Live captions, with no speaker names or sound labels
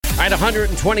All right,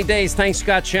 120 days. Thanks,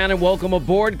 Scott Shannon. Welcome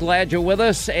aboard. Glad you're with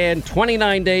us. And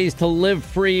 29 days to live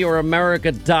free or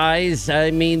America dies.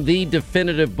 I mean, the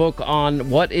definitive book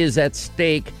on what is at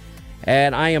stake.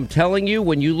 And I am telling you,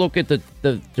 when you look at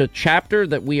the chapter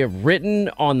that we have written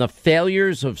on the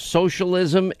failures of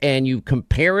socialism and you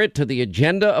compare it to the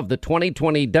agenda of the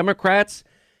 2020 Democrats,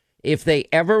 if they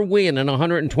ever win in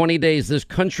 120 days, this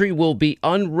country will be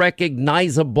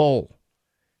unrecognizable.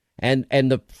 And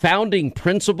the founding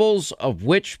principles of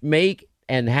which make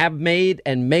and have made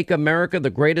and make America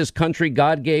the greatest country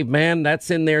God gave man,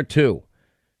 that's in there, too.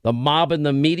 The mob and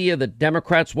the media, the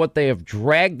Democrats, what they have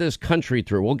dragged this country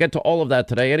through. We'll get to all of that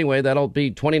today. Anyway, that'll be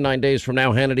 29 days from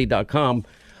now, Hannity.com.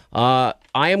 I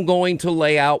am going to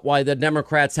lay out why the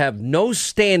Democrats have no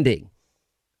standing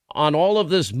on all of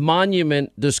this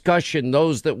monument discussion,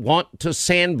 those that want to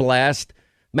sandblast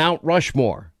Mount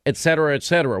Rushmore, et cetera, et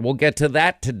cetera. We'll get to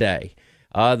that today.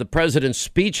 The president's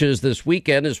speeches this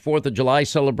weekend, his 4th of July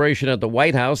celebration at the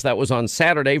White House. That was on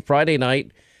Saturday. Friday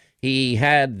night, he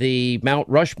had the Mount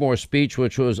Rushmore speech,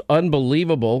 which was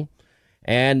unbelievable.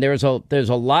 And there's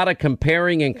a lot of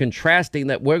comparing and contrasting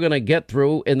that we're going to get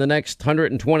through in the next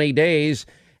 120 days.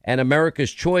 And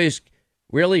America's choice,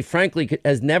 really, frankly,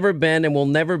 has never been and will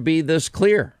never be this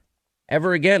clear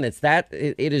ever again. It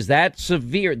is that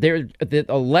severe. The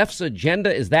left's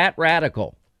agenda is that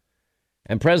radical.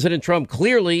 And President Trump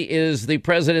clearly is the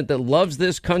president that loves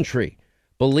this country,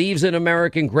 believes in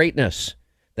American greatness,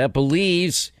 that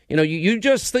believes, you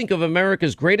just think of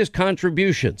America's greatest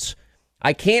contributions.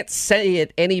 I can't say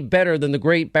it any better than the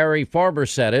great Barry Farber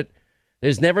said it.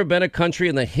 There's never been a country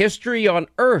in the history on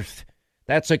earth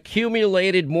that's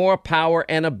accumulated more power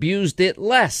and abused it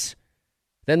less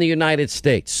than the United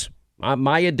States.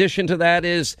 My addition to that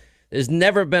is there's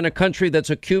never been a country that's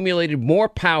accumulated more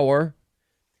power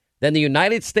than the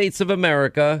United States of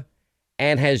America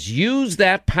and has used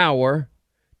that power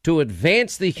to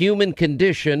advance the human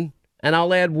condition. And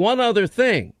I'll add one other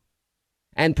thing,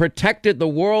 and protected the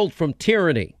world from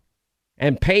tyranny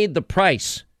and paid the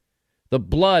price, the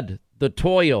blood, the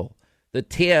toil, the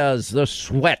tears, the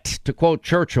sweat, to quote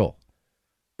Churchill.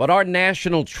 But our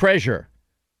national treasure,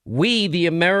 we, the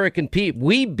American people,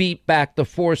 we beat back the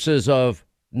forces of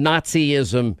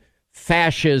Nazism,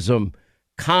 fascism,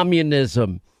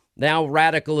 communism, now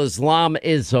radical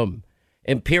Islamism,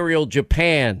 Imperial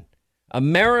Japan.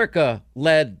 America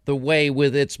led the way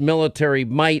with its military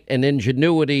might and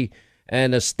ingenuity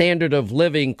and a standard of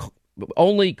living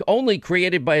only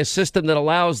created by a system that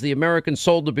allows the American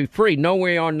soul to be free. No,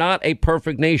 we are not a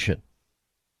perfect nation.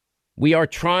 We are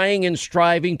trying and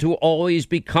striving to always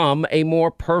become a more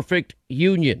perfect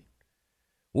union.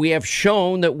 We have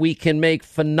shown that we can make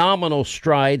phenomenal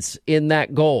strides in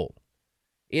that goal.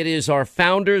 It is our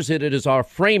founders, it is our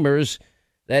framers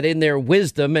that in their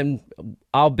wisdom and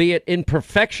albeit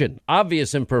imperfection,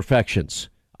 obvious imperfections,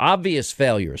 obvious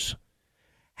failures,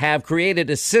 have created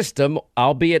a system,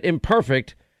 albeit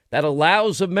imperfect, that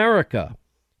allows America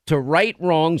to right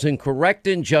wrongs and correct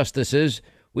injustices.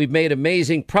 We've made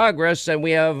amazing progress, and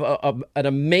we have an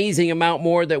amazing amount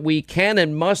more that we can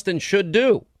and must and should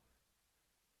do.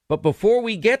 But before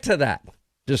we get to that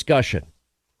discussion,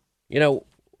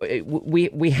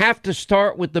 we have to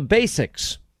start with the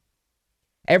basics.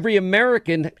 Every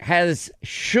American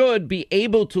should be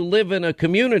able to live in a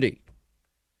community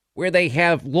where they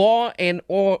have law and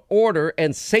order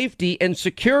and safety and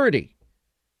security.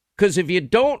 Because if you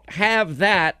don't have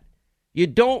that, you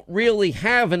don't really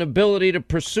have an ability to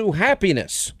pursue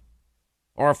happiness.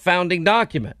 Our founding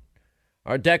document,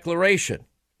 our declaration,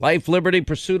 life, liberty,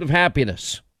 pursuit of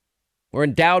happiness. We're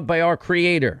endowed by our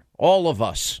Creator, all of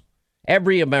us,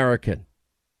 every American.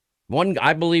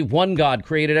 I believe one God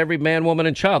created every man, woman,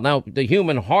 and child. Now, the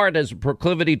human heart has a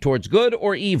proclivity towards good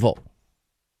or evil.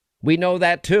 We know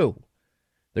that, too.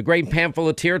 The great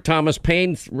pamphleteer Thomas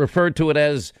Paine referred to it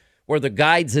as, or the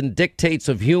guides and dictates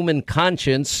of human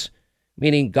conscience,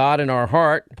 meaning God in our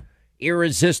heart,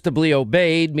 irresistibly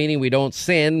obeyed, meaning we don't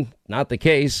sin, not the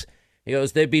case. He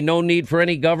goes, there'd be no need for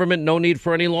any government, no need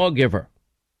for any lawgiver.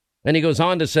 And he goes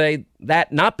on to say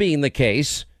that not being the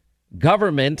case,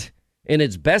 government in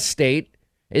its best state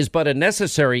is but a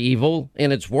necessary evil,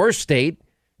 in its worst state,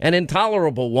 an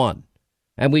intolerable one.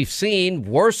 And we've seen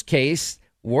worst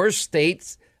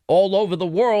states all over the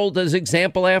world as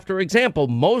example after example,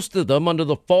 most of them under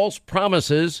the false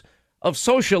promises of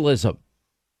socialism,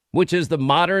 which is the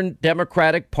modern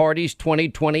Democratic Party's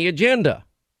 2020 agenda.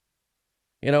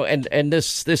 And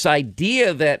this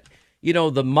idea that,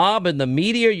 the mob and the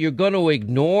media, you're going to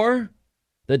ignore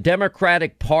the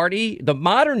Democratic Party, the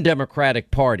modern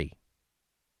Democratic Party.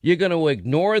 You're going to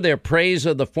ignore their praise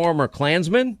of the former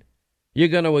Klansmen. You're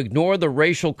going to ignore the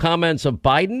racial comments of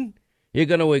Biden. You're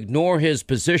going to ignore his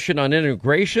position on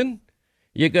integration.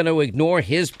 You're going to ignore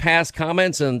his past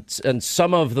comments and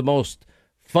some of the most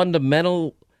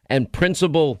fundamental and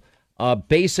principal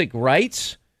basic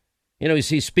rights. You know,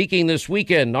 he's speaking this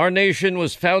weekend. Our nation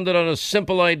was founded on a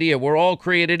simple idea. We're all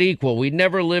created equal. We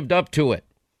never lived up to it,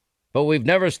 but we've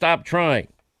never stopped trying.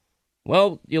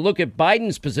 Well, you look at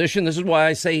Biden's position. This is why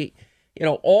I say, you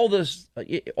know,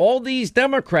 all these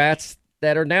Democrats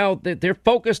that are now, they're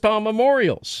focused on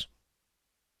memorials.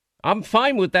 I'm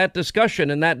fine with that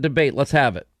discussion and that debate. Let's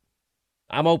have it.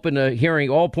 I'm open to hearing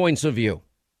all points of view.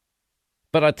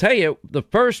 But I'll tell you, the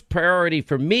first priority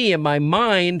for me in my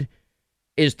mind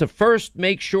is to first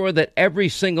make sure that every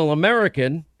single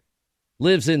American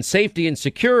lives in safety and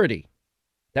security,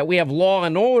 that we have law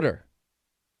and order.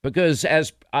 Because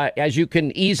as you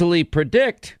can easily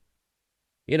predict,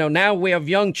 you know, now we have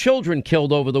young children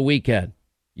killed over the weekend,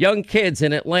 young kids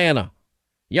in Atlanta,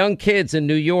 young kids in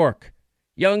New York,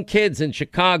 young kids in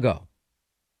Chicago.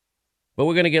 But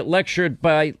we're going to get lectured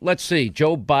by, let's see,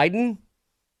 Joe Biden,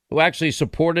 who actually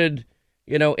supported,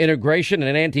 you know, integration and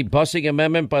an anti-busing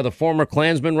amendment by the former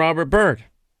Klansman Robert Byrd.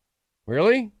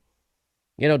 Really?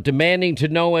 You know, demanding to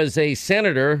know as a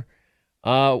senator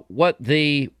what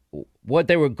they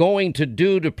were going to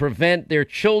do to prevent their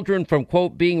children from,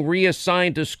 quote, being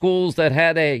reassigned to schools that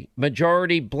had a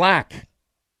majority black.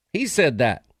 He said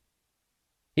that.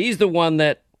 He's the one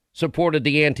that supported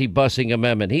the anti-busing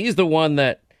amendment. He's the one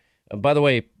that, by the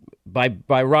way,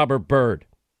 by Robert Byrd.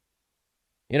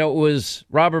 You know, it was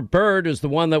Robert Byrd is the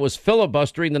one that was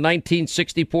filibustering the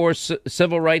 1964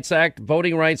 Civil Rights Act,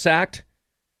 Voting Rights Act.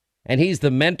 And he's the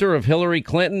mentor of Hillary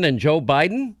Clinton and Joe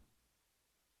Biden.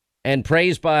 And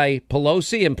praised by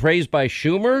Pelosi and praised by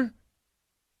Schumer.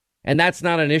 And that's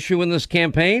not an issue in this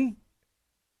campaign.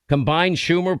 Combined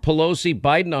Schumer, Pelosi,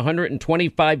 Biden,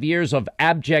 125 years of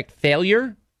abject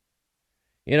failure.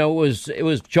 You know, it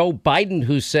was Joe Biden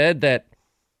who said that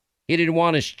he didn't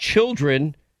want his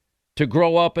children to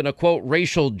grow up in a, quote,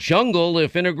 racial jungle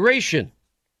if integration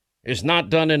is not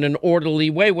done in an orderly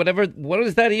way. What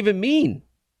does that even mean?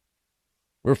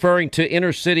 Referring to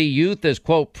inner city youth as,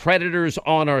 quote, predators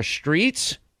on our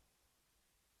streets.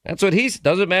 That's what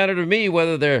doesn't matter to me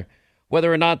whether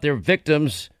or not they're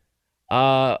victims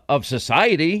of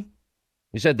society.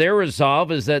 He said their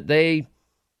resolve is that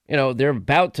they're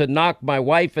about to knock my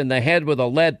wife in the head with a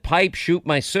lead pipe, shoot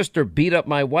my sister, beat up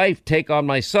my wife, take on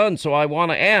my son. So I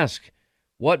want to ask,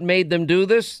 what made them do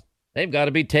this? They've got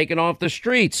to be taken off the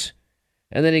streets.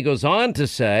 And then he goes on to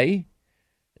say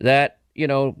that, you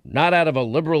know, not out of a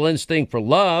liberal instinct for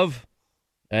love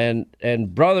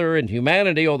and brother and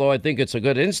humanity, although I think it's a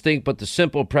good instinct, but the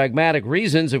simple pragmatic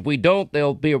reasons, if we don't,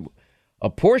 there'll be a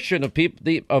portion of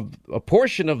people, a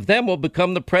portion of them will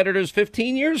become the predators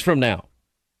 15 years from now.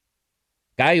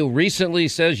 Guy who recently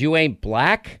says you ain't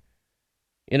black.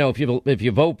 You know, if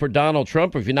you vote for Donald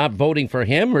Trump, if you're not voting for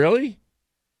him, really?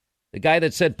 The guy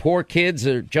that said poor kids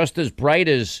are just as bright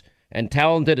as and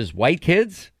talented as white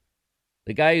kids?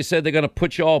 The guy who said they're going to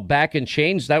put you all back in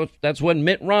chains? That's when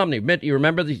Mitt Romney, you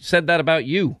remember he said that about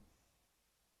you.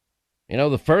 You know,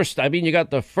 you got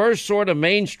the first sort of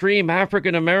mainstream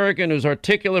African-American who's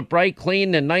articulate, bright,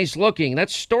 clean, and nice looking.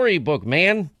 That's storybook,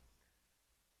 man.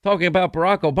 Talking about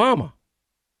Barack Obama.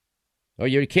 Or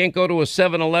you can't go to a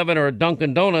 7-Eleven or a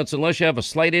Dunkin' Donuts unless you have a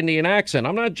slight Indian accent.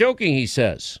 I'm not joking, he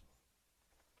says.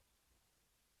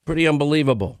 Pretty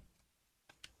unbelievable.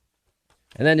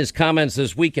 And then his comments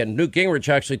this weekend. Newt Gingrich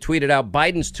actually tweeted out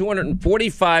Biden's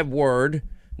 245-word,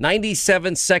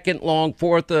 97-second long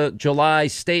 4th of July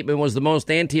statement was the most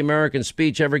anti-American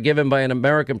speech ever given by an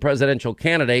American presidential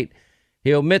candidate.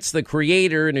 He omits the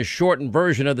creator in his shortened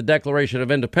version of the Declaration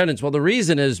of Independence. Well, the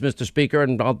reason is, Mr. Speaker,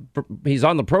 and he's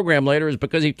on the program later, is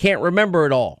because he can't remember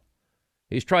it all.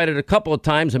 He's tried it a couple of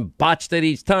times and botched it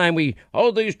each time. We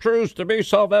hold these truths to be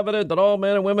self-evident that all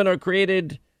men and women are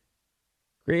created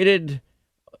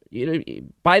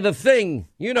by the thing.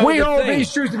 You know, we hold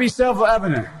these truths to be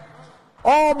self-evident.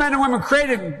 All men and women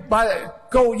created by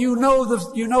you know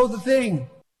the thing.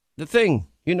 The thing.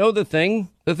 You know the thing.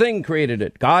 The thing created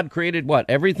it. God created what?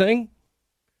 Everything?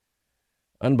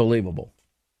 Unbelievable.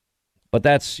 But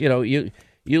that's, you know, you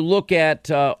look at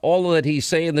all that he's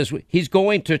saying this week. He's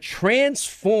going to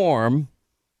transform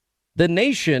the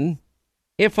nation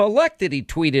if elected, he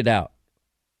tweeted out.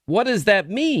 What does that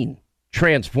mean?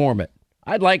 Transform it.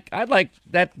 I'd like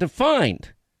that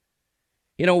defined.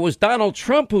 You know, it was Donald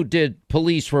Trump who did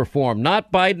police reform,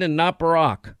 not Biden and not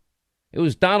Barack. It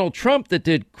was Donald Trump that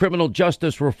did criminal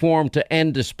justice reform to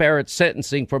end disparate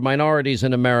sentencing for minorities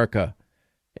in America.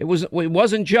 It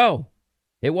wasn't Joe.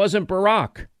 It wasn't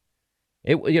Barack.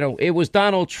 It was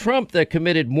Donald Trump that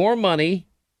committed more money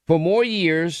for more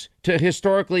years to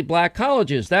historically black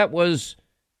colleges. That was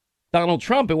Donald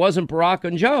Trump. It wasn't Barack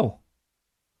and Joe.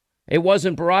 It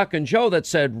wasn't Barack and Joe that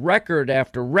said record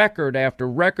after record after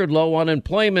record low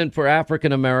unemployment for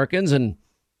African Americans and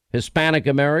Hispanic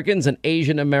Americans and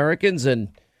Asian Americans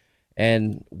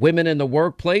and women in the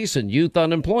workplace and youth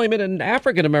unemployment and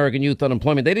African American youth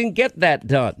unemployment. They didn't get that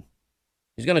done.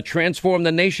 He's going to transform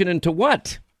the nation into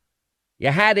what? You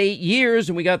had 8 years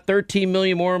and we got 13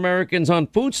 million more Americans on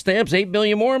food stamps, 8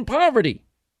 million more in poverty.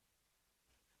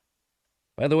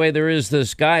 By the way, there is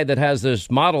this guy that has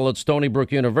this model at Stony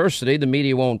Brook University. The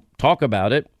media won't talk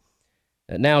about it.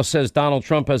 It now says Donald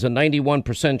Trump has a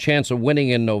 91% chance of winning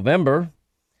in November.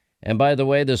 And by the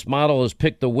way, this model has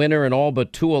picked the winner in all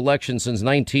but 2 elections since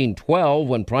 1912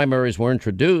 when primaries were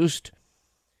introduced.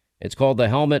 It's called the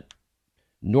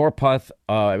Helmut-Norpoth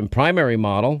primary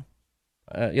model.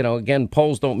 Again,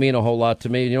 polls don't mean a whole lot to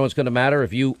me. You know what's going to matter?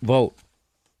 If you vote.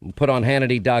 Put on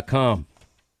Hannity.com.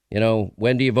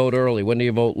 When do you vote early? When do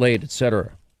you vote late,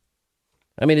 etc.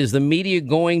 I mean, is the media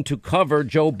going to cover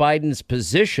Joe Biden's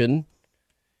position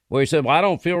where he said, well, I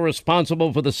don't feel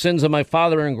responsible for the sins of my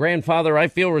father and grandfather. I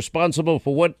feel responsible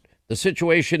for what the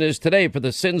situation is today, for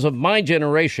the sins of my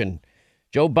generation.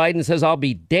 Joe Biden says, I'll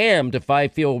be damned if I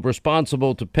feel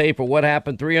responsible to pay for what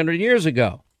happened 300 years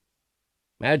ago.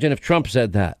 Imagine if Trump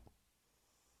said that.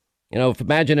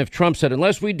 Imagine if Trump said,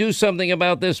 unless we do something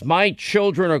about this, my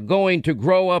children are going to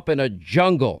grow up in a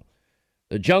jungle.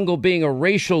 The jungle being a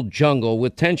racial jungle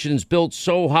with tensions built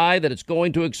so high that it's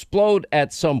going to explode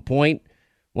at some point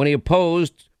when he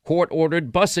opposed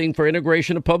court-ordered busing for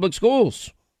integration of public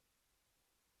schools.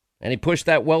 And he pushed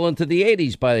that well into the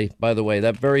 80s, by the way,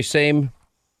 that very same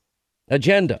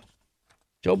agenda.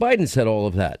 Joe Biden said all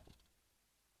of that.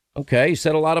 Okay, he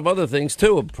said a lot of other things,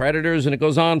 too, predators, and it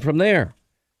goes on from there.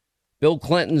 Bill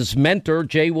Clinton's mentor,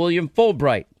 J. William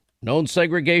Fulbright, known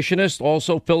segregationist,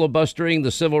 also filibustering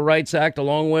the Civil Rights Act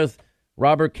along with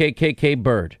Robert KKK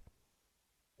Byrd.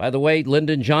 By the way,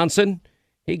 Lyndon Johnson,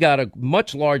 he got a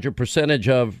much larger percentage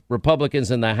of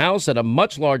Republicans in the House and a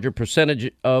much larger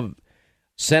percentage of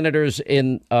senators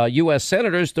in U.S.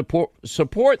 senators to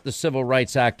support the Civil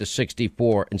Rights Act of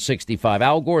 64 and 65.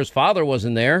 Al Gore's father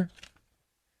wasn't there.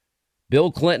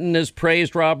 Bill Clinton has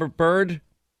praised Robert Byrd.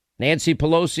 Nancy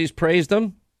Pelosi's praised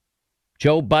him.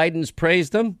 Joe Biden's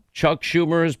praised him. Chuck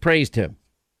Schumer has praised him.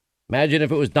 Imagine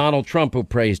if it was Donald Trump who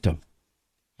praised him.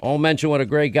 All mention what a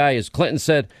great guy is. Clinton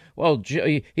said, well,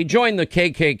 he joined the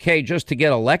KKK just to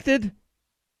get elected.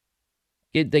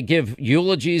 They give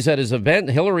eulogies at his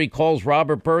event. Hillary calls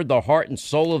Robert Byrd the heart and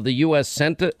soul of the U.S.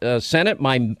 Senate,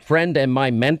 my friend and my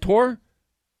mentor.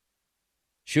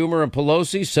 Schumer and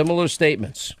Pelosi, similar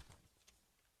statements.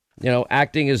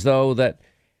 Acting as though that,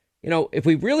 if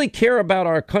we really care about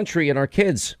our country and our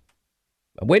kids,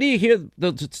 wait till you hear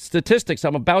the statistics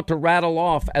I'm about to rattle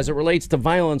off as it relates to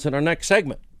violence in our next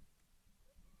segment.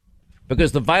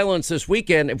 Because the violence this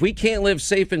weekend, if we can't live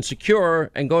safe and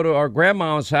secure and go to our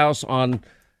grandma's house on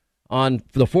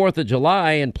the 4th of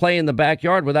July and play in the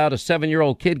backyard without a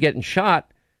 7-year-old kid getting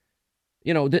shot,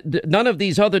 none of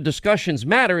these other discussions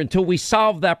matter until we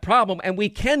solve that problem, and we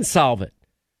can solve it.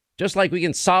 Just like we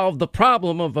can solve the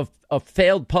problem of a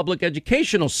failed public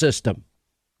educational system.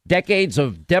 Decades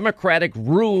of Democratic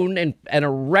ruin and a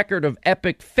record of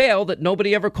epic fail that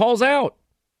nobody ever calls out.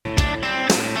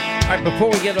 All right, before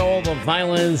we get to all the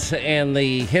violence and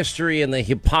the history and the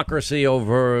hypocrisy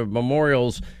over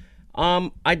memorials,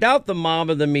 I doubt the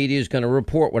mob of the media is going to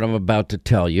report what I'm about to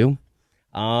tell you.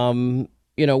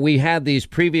 We had these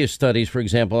previous studies, for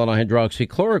example, on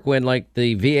hydroxychloroquine, like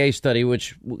the VA study,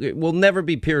 which will never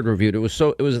be peer reviewed. It was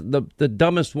the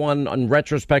dumbest one on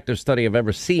retrospective study I've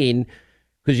ever seen,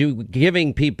 because you were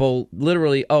giving people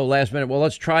literally, last minute, well,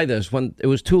 let's try this, when it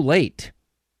was too late.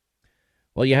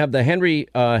 Well, you have the Henry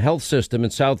Health System in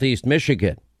Southeast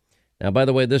Michigan. Now, by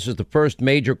the way, this is the first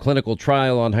major clinical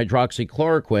trial on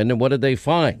hydroxychloroquine. And what did they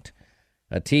find?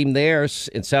 A team there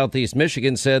in Southeast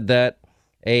Michigan said that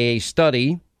a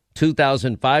study,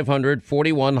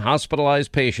 2,541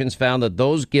 hospitalized patients, found that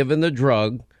those given the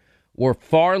drug were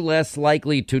far less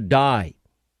likely to die.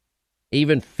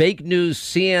 Even fake news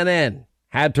CNN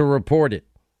had to report it.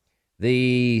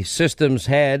 The system's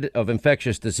head of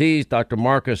infectious disease, Dr.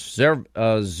 Marcus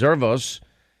Zervos,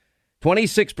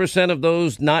 26% of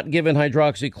those not given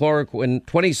hydroxychloroquine,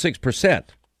 26%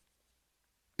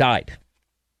 died,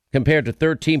 compared to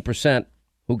 13%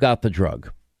 who got the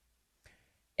drug.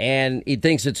 And he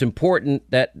thinks it's important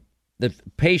that the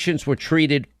patients were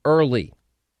treated early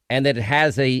and that it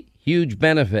has a huge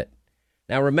benefit.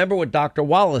 Now, remember what Dr.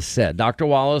 Wallace said. Dr.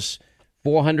 Wallace,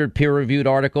 400 peer-reviewed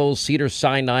articles,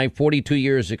 Cedars-Sinai, 42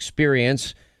 years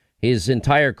experience. His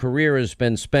entire career has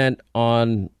been spent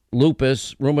on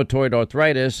lupus, rheumatoid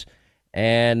arthritis,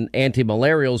 and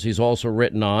anti-malarials he's also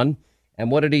written on.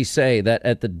 And what did he say? That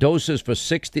at the doses for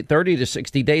 30 to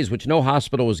 60 days, which no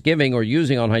hospital was giving or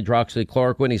using on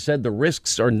hydroxychloroquine, he said the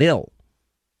risks are nil.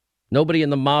 Nobody in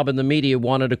the mob and the media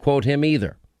wanted to quote him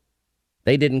either.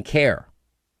 They didn't care.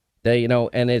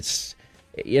 And it's,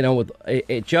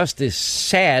 it just is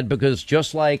sad because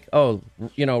just like,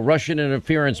 Russian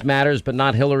interference matters, but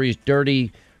not Hillary's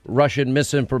dirty Russian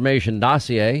misinformation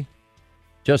dossier.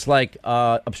 Just like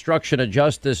obstruction of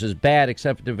justice is bad,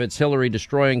 except if it's Hillary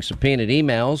destroying subpoenaed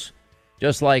emails.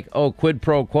 Just like, quid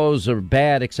pro quos are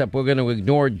bad, except we're going to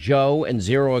ignore Joe and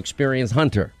zero experience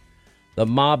Hunter. The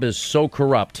mob is so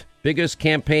corrupt. Biggest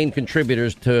campaign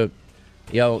contributors to,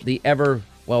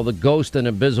 the ghost and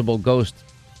invisible ghost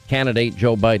candidate,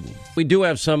 Joe Biden. We do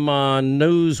have some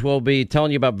news we'll be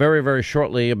telling you about very, very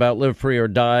shortly about Live Free or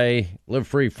Die. Live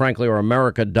Free, frankly, or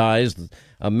America Dies.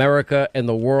 America and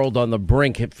the world on the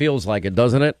brink. It feels like it,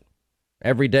 doesn't it?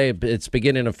 Every day it's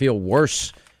beginning to feel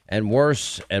worse and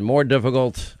more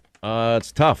difficult.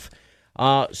 It's tough.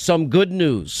 Some good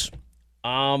news.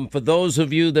 For those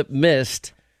of you that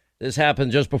missed, this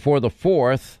happened just before the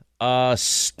 4th.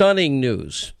 Stunning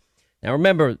news. Now,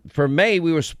 remember, for May,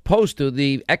 we were supposed to,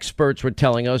 the experts were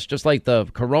telling us, just like the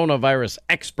coronavirus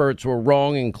experts were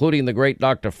wrong, including the great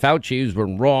Dr. Fauci, who's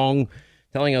been wrong,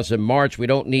 telling us in March we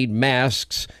don't need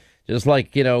masks, just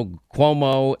like,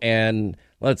 Cuomo and,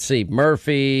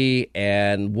 Murphy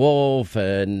and Wolf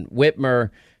and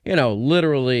Whitmer,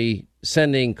 literally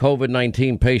sending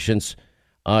COVID-19 patients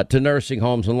to nursing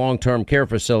homes and long-term care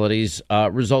facilities,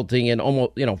 resulting in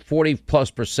almost,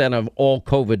 40+% of all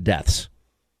COVID deaths.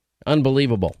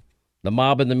 Unbelievable. The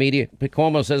mob and the media.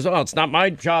 Cuomo says, it's not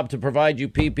my job to provide you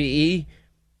PPE.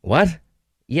 What?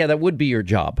 Yeah, that would be your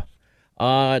job.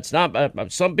 It's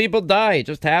not. Some people die. It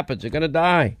just happens. You're going to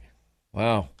die.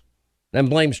 Wow. Then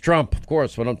blames Trump, of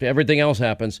course, when everything else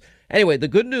happens. Anyway, the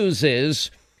good news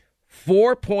is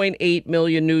 4.8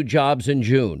 million new jobs in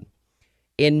June.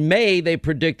 In May, they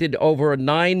predicted over a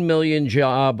 9 million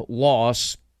job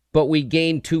loss, but we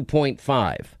gained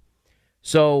 2.5.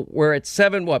 So we're at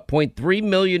 0.3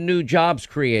 million new jobs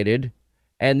created.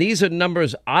 And these are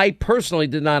numbers I personally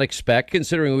did not expect,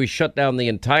 considering we shut down the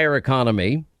entire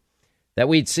economy, that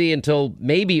we'd see until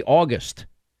maybe August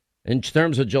in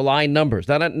terms of July numbers.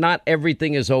 Not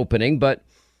everything is opening, but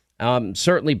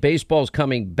certainly baseball's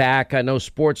coming back. I know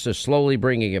sports are slowly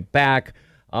bringing it back.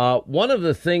 One of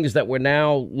the things that we're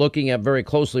now looking at very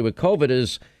closely with COVID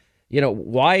is,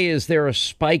 why is there a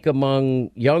spike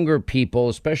among younger people,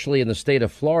 especially in the state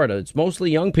of Florida? It's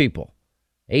mostly young people,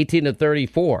 18 to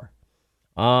 34.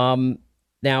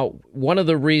 Now, one of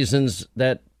the reasons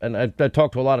that, and I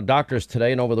talked to a lot of doctors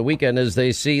today and over the weekend, is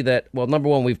they see that, well, number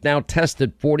one, we've now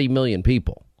tested 40 million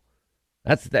people.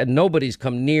 That nobody's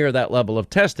come near that level of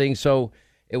testing, so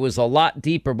it was a lot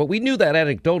deeper. But we knew that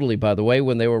anecdotally, by the way,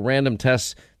 when there were random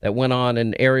tests that went on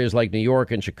in areas like New York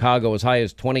and Chicago, as high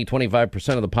as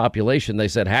 25% of the population, they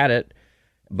said had it.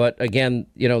 But again,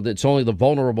 it's only the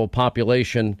vulnerable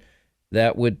population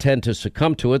that would tend to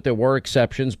succumb to it. There were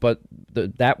exceptions, but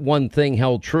that one thing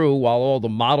held true while all the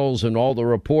models and all the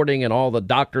reporting and all the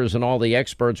doctors and all the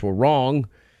experts were wrong.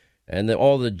 And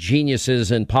all the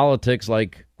geniuses in politics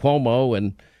like Cuomo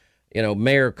and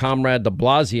Mayor Comrade de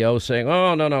Blasio saying,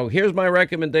 no, here's my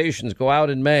recommendations. Go out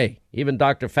in May. Even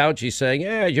Dr. Fauci saying,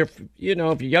 if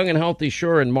you're young and healthy,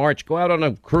 sure, in March, go out on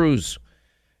a cruise.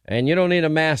 And you don't need a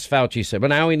mask, Fauci said. But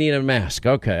now we need a mask.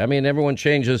 Okay. I mean, everyone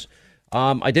changes.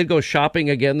 I did go shopping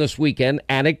again this weekend.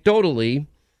 Anecdotally,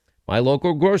 my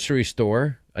local grocery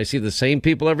store, I see the same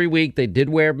people every week. They did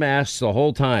wear masks the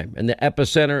whole time. And the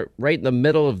epicenter, right in the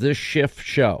middle of this Schiff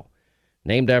show,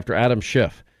 named after Adam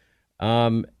Schiff.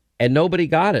 And nobody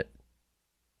got it.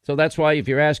 So that's why if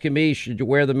you're asking me, should you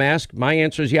wear the mask? My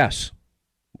answer is yes.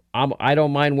 I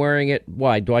don't mind wearing it.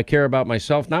 Why? Do I care about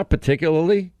myself? Not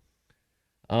particularly.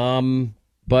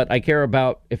 But I care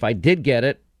about if I did get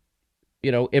it,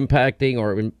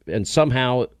 impacting and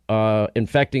somehow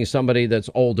infecting somebody that's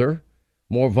older,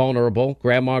 more vulnerable,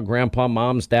 grandma, grandpa,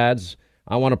 moms, dads.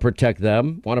 I want to protect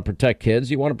them, want to protect kids.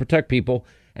 You want to protect people.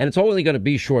 And it's only going to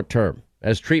be short term.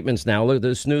 As treatments now, look at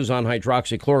this news on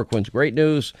hydroxychloroquine. It's great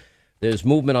news. There's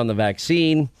movement on the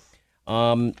vaccine.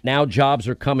 Now jobs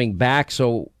are coming back.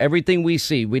 So everything we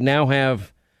see, we now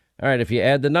have, all right, if you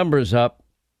add the numbers up,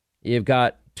 you've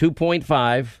got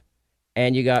 2.5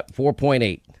 and you got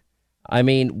 4.8. I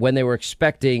mean, when they were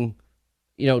expecting,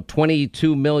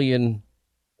 22 million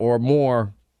or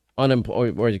more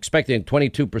unemployment, or expecting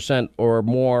 22% or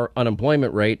more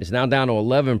unemployment rate, is now down to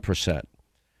 11%.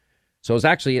 So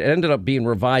it ended up being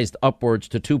revised upwards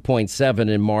to 2.7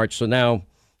 in March. So now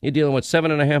you're dealing with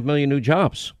 7.5 million new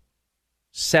jobs.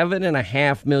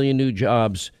 7.5 million new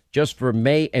jobs just for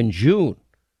May and June.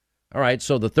 All right,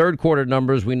 so the third quarter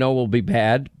numbers we know will be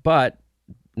bad, but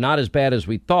not as bad as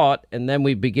we thought. And then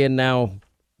we begin now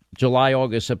July,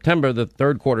 August, September, the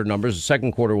third quarter numbers. The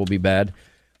second quarter will be bad.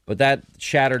 But that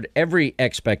shattered every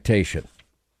expectation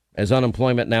as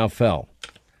unemployment now fell.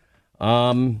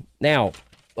 Now,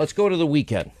 let's go to the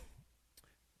weekend,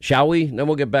 shall we? Then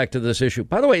we'll get back to this issue.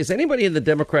 By the way, is anybody in the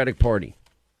Democratic Party,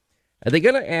 are they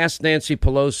going to ask Nancy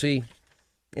Pelosi?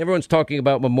 Everyone's talking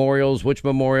about memorials. Which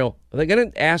memorial? Are they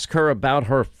going to ask her about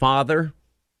her father,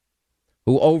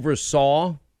 who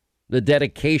oversaw the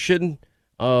dedication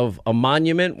of a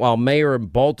monument while mayor in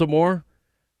Baltimore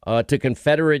to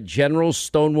Confederate generals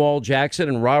Stonewall Jackson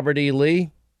and Robert E.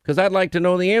 Lee? Because I'd like to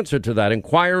know the answer to that.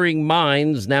 Inquiring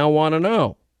minds now want to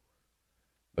know.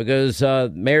 Because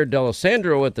Mayor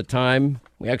D'Alessandro at the time,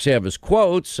 we actually have his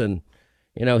quotes, and,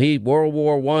 you know, he, World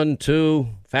War I,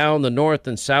 II, found the North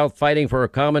and South fighting for a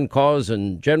common cause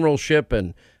and generalship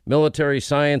and military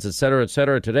science, et cetera, et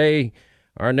cetera. Today,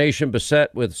 our nation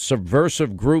beset with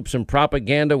subversive groups and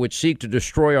propaganda which seek to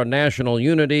destroy our national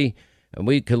unity, and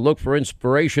we can look for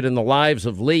inspiration in the lives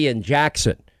of Lee and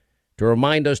Jackson to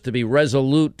remind us to be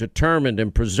resolute, determined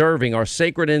in preserving our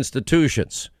sacred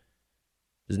institutions.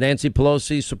 Does Nancy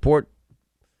Pelosi support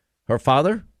her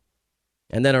father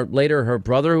and then later her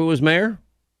brother who was mayor?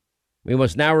 We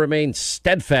must now remain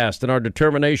steadfast in our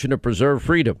determination to preserve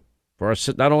freedom for our,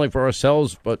 not only for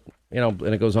ourselves, but, you know,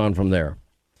 and it goes on from there.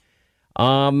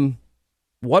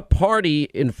 What party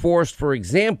enforced, for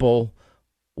example,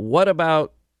 what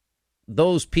about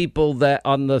those people that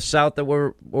on the South that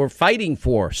were fighting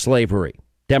for slavery?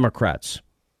 Democrats.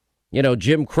 You know,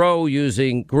 Jim Crow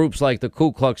using groups like the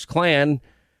Ku Klux Klan,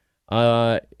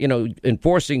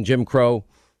 enforcing Jim Crow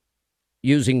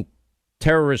using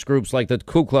terrorist groups like the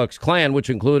Ku Klux Klan, which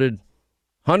included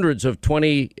hundreds of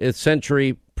 20th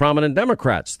century prominent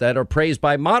Democrats that are praised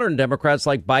by modern Democrats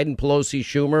like Biden, Pelosi,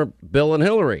 Schumer, Bill, and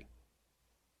Hillary.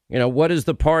 You know, what is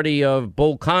the party of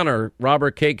Bull Connor,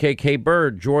 Robert KKK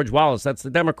Byrd, George Wallace? That's the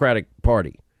Democratic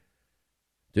Party.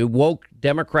 Do woke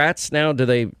Democrats now, do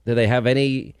they have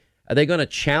any, are they going to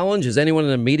challenge, is anyone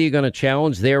in the media going to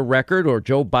challenge their record or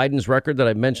Joe Biden's record that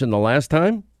I mentioned the last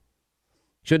time?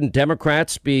 Shouldn't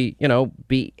Democrats be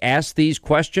asked these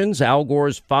questions? Al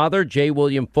Gore's father, J.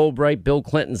 William Fulbright, Bill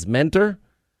Clinton's mentor,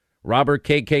 Robert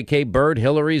KKK Byrd,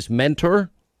 Hillary's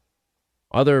mentor,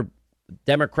 other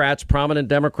Democrats, prominent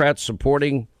Democrats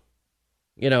supporting,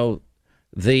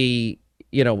 the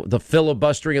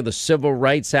filibustering of the Civil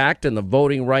Rights Act and the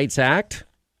Voting Rights Act.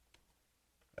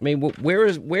 I mean, where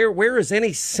is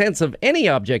any sense of any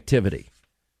objectivity?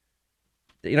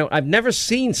 You know, I've never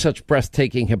seen such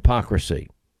breathtaking hypocrisy.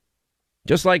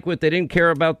 Just like they didn't care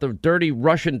about the dirty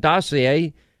Russian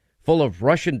dossier full of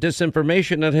Russian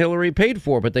disinformation that Hillary paid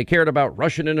for, but they cared about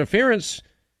Russian interference.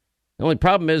 The only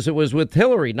problem is it was with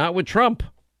Hillary, not with Trump.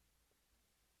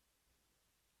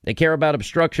 They care about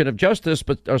obstruction of justice,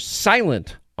 but are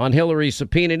silent on Hillary's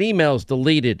subpoenaed emails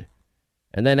deleted,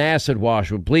 and then acid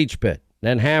wash with bleach pit,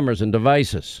 then hammers and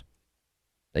devices.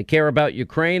 They care about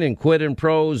Ukraine and quid and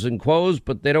pros and quos,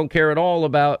 but they don't care at all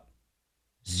about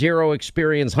zero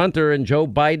experience Hunter and Joe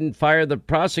Biden fire the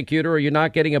prosecutor, or you're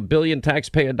not getting $1 billion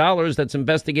taxpayer dollars that's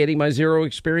investigating my zero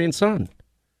experience son.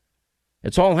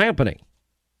 It's all happening.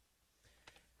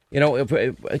 You know,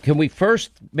 can we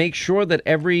first make sure that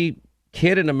every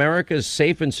kid in America is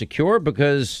safe and secure?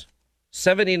 Because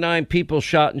 79 people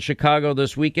shot in Chicago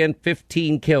this weekend,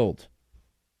 15 killed.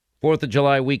 4th of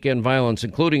July weekend violence,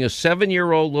 including a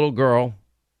 7-year-old little girl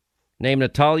named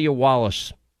Natalia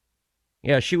Wallace.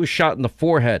 Yeah, she was shot in the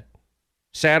forehead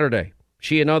Saturday.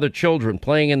 She and other children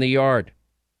playing in the yard.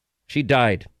 She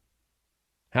died.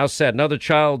 How sad. Another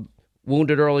child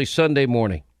wounded early Sunday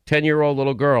morning. 10-year-old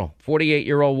little girl,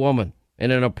 48-year-old woman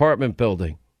in an apartment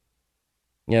building.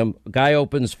 Guy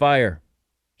opens fire,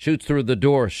 shoots through the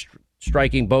door,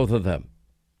 striking both of them.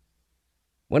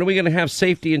 When are we going to have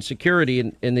safety and security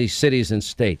in these cities and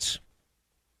states?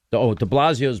 De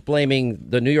Blasio is blaming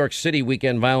the New York City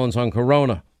weekend violence on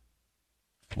Corona.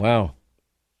 Wow.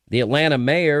 The Atlanta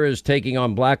mayor is taking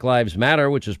on Black Lives Matter,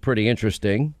 which is pretty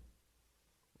interesting.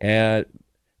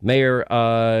 Mayor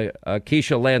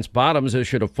Keisha Lance Bottoms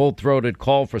issued a full-throated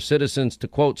call for citizens to,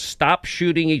 quote, stop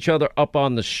shooting each other up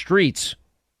on the streets.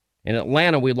 In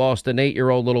Atlanta, we lost an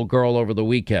 8-year-old little girl over the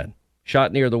weekend,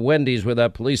 shot near the Wendy's where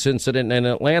that police incident in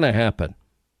Atlanta happened.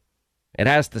 It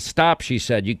has to stop, she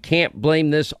said. You can't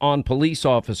blame this on police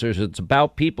officers. It's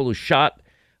about people who shot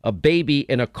a baby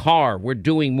in a car. We're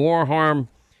doing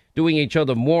each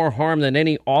other more harm than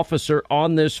any officer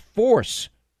on this force.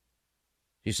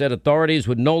 She said authorities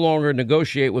would no longer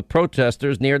negotiate with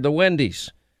protesters near the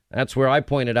Wendy's. That's where I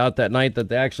pointed out that night that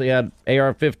they actually had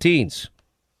AR-15s.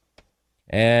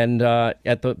 And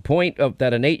at the point of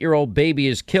that an 8-year-old baby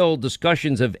is killed,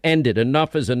 discussions have ended.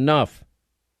 Enough is enough.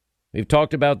 We've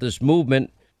talked about this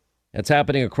movement that's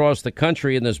happening across the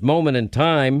country in this moment in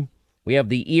time. We have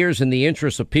the ears and the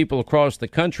interests of people across the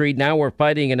country. Now we're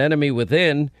fighting an enemy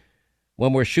within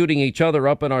when we're shooting each other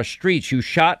up in our streets. You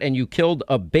shot and you killed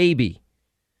a baby.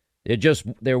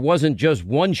 There wasn't just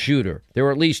one shooter. There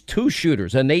were at least two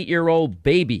shooters, an 8-year-old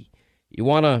baby. You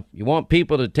want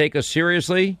people to take us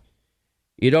seriously?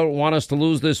 You don't want us to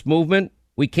lose this movement?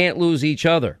 We can't lose each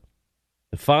other.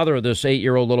 The father of this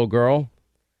 8-year-old little girl,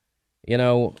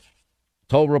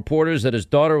 told reporters that his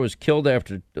daughter was killed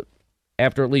after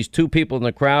at least two people in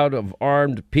the crowd of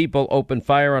armed people opened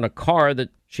fire on a car that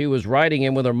she was riding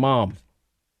in with her mom.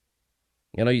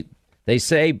 They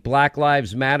say Black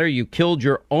Lives Matter. You killed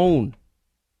your own,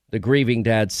 the grieving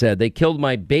dad said. They killed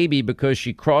my baby because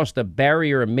she crossed a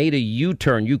barrier and made a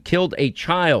U-turn. You killed a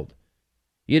child.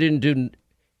 You didn't do,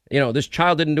 this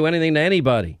child didn't do anything to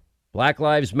anybody. Black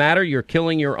Lives Matter. You're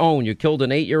killing your own. You killed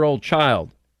an 8-year-old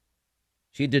child.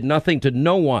 She did nothing to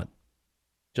no one.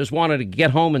 Just wanted to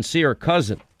get home and see her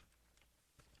cousin.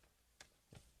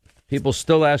 People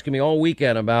still asking me all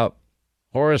weekend about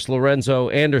Horace Lorenzo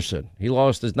Anderson. He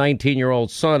lost his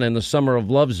 19-year-old son in the summer of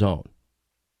Love Zone.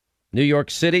 New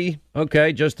York City,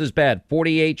 okay, just as bad.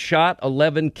 48 shot,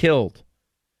 11 killed.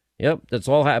 Yep, that's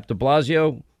all happened. De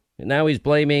Blasio, and now he's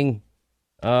blaming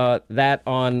that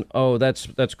on, that's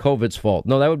COVID's fault.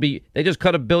 No, that would be, they just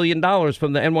cut $1 billion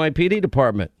from the NYPD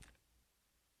department.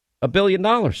 $1 billion.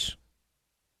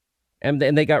 And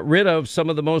they got rid of some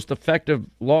of the most effective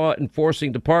law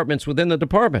enforcing departments within the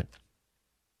department.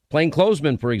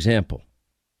 Plainclothesmen, for example.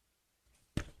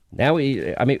 Now,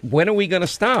 when are we going to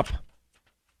stop?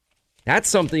 That's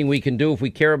something we can do if we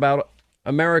care about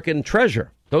American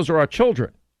treasure. Those are our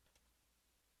children.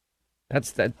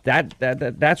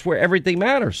 That's where everything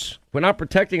matters. We're not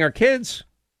protecting our kids.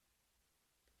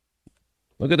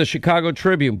 Look at the Chicago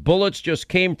Tribune. Bullets just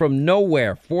came from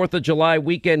nowhere. 4th of July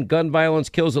weekend gun violence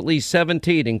kills at least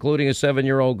 17, including a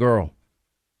 7-year-old girl.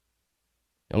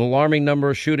 An alarming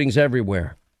number of shootings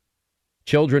everywhere.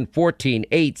 Children 14,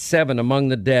 8, 7 among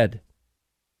the dead.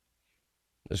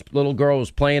 This little girl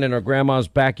was playing in her grandma's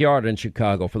backyard in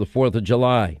Chicago for the 4th of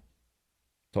July.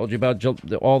 Told you about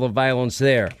all the violence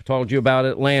there. Told you about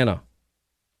Atlanta.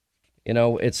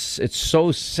 It's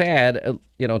so sad.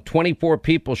 24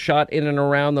 people shot in and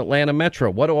around the Atlanta metro.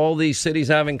 What do all these cities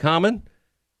have in common?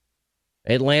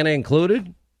 Atlanta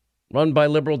included, run by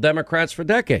liberal Democrats for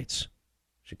decades.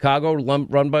 Chicago,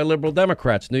 run by liberal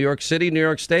Democrats. New York City, New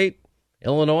York State,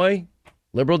 Illinois,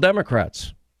 liberal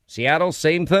Democrats. Seattle,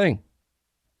 same thing.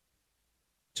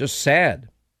 Just sad.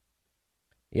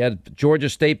 Georgia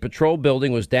State Patrol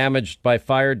building was damaged by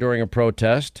fire during a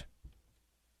protest.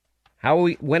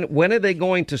 When are they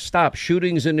going to stop?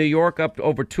 Shootings in New York up to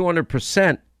over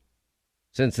 200%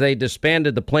 since they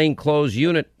disbanded the plainclothes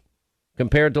unit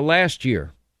compared to last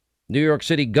year. New York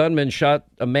City gunman shot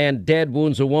a man dead,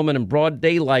 wounds a woman in broad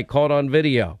daylight, caught on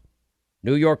video.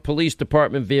 New York Police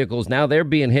Department vehicles, now they're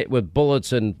being hit with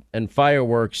bullets and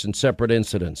fireworks in separate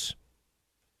incidents.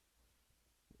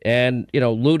 And,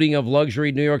 looting of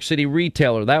luxury New York City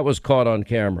retailer, that was caught on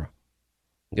camera.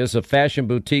 I guess a fashion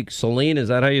boutique, Celine, is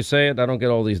that how you say it? I don't get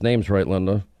all these names right,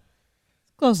 Linda.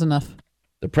 Close enough.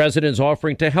 The president's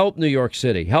offering to help New York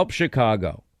City, help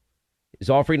Chicago.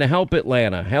 He's offering to help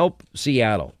Atlanta, help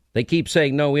Seattle. They keep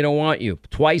saying, no, we don't want you.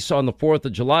 Twice on the 4th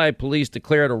of July, police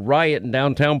declared a riot in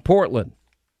downtown Portland,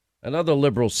 another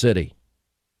liberal city.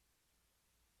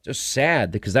 Just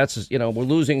sad because that's, we're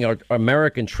losing our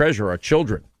American treasure, our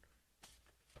children.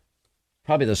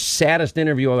 Probably the saddest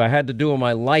interview I had to do in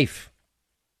my life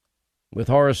with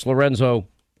Horace Lorenzo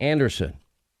Anderson.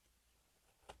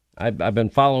 I've been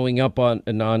following up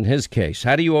on his case.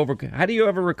 How do you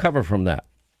ever recover from that?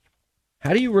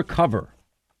 How do you recover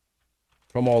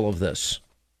from all of this?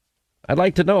 I'd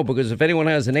like to know, because if anyone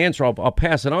has an answer, I'll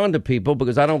pass it on to people,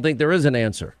 because I don't think there is an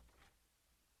answer.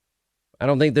 I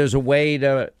don't think there's a way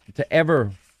to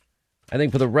ever, I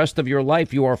think for the rest of your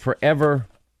life, you are forever,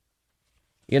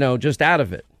 just out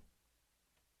of it.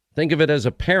 Think of it as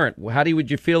a parent. How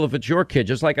would you feel if it's your kid?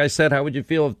 Just like I said, how would you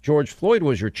feel if George Floyd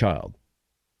was your child?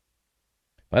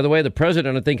 By the way, the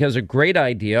president, I think, has a great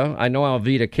idea. I know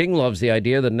Alveda King loves the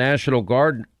idea, the National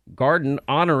Garden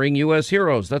honoring U.S.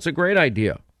 heroes. That's a great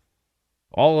idea.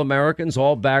 All Americans,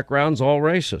 all backgrounds, all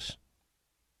races.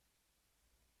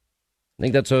 I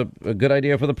think that's a good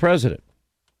idea for the president.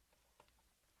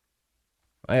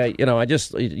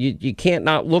 You can't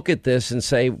not look at this and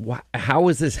say, how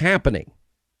is this happening?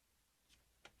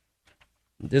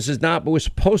 This is not, but we're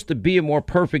supposed to be a more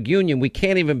perfect union. We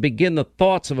can't even begin the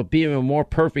thoughts of it being a more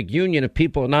perfect union if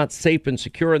people are not safe and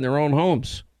secure in their own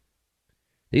homes.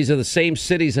 These are the same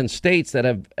cities and states that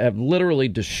have literally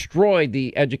destroyed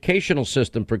the educational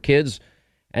system for kids,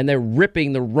 and they're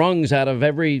ripping the rungs out of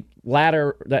every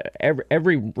ladder,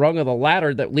 every rung of the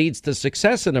ladder that leads to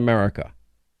success in America.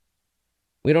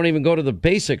 We don't even go to the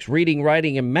basics, reading,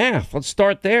 writing, and math. Let's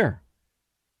start there.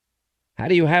 How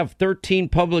do you have 13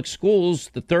 public schools,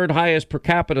 the third highest per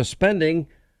capita spending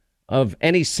of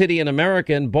any city in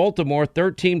America? In Baltimore,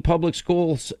 13 public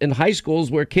schools and high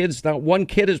schools where not one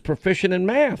kid is proficient in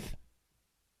math.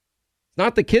 It's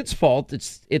not the kid's fault.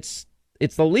 It's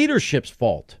the leadership's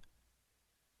fault.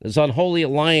 There's unholy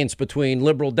alliance between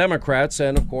liberal Democrats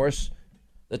and, of course,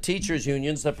 the teachers'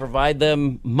 unions that provide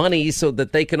them money so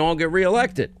that they can all get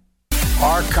reelected.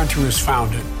 Our country was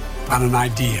founded on an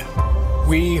idea.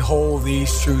 We hold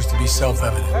these truths to be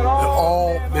self-evident, that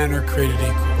all men are created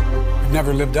equal. We've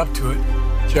never lived up to it.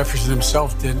 Jefferson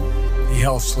himself didn't. He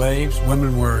held slaves.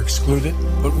 Women were excluded.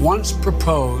 But once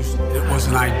proposed, it was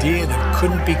an idea that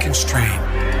couldn't be constrained.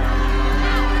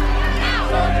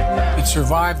 It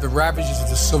survived the ravages of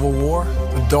the Civil War,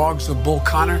 the dogs of Bull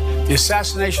Connor, the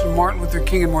assassination of Martin Luther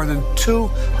King, and more than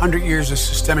 200 years of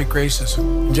systemic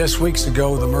racism. And just weeks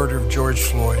ago, the murder of George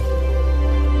Floyd.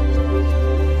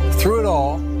 Through it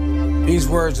all, these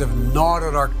words have gnawed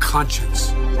at our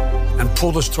conscience and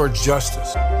pulled us towards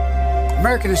justice.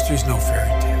 American history is no fairy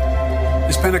tale.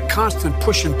 It's been a constant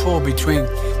push and pull between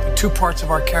the two parts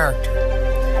of our character.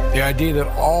 The idea that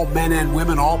all men and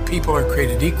women, all people are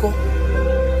created equal,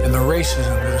 and the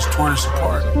racism that has torn us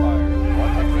apart.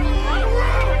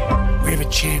 We have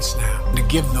a chance now to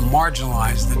give the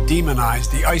marginalized, the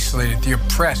demonized, the isolated, the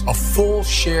oppressed a full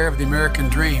share of the American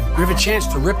dream. We have a chance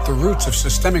to rip the roots of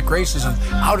systemic racism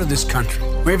out of this country.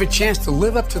 We have a chance to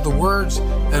live up to the words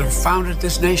that have founded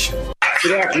this nation.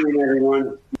 Good afternoon,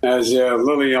 everyone. As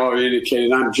Lily already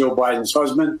indicated, I'm Joe Biden's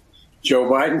husband, Joe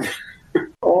Biden.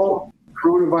 All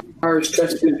coronavirus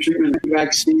testing and treatment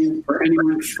vaccine for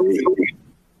anyone free.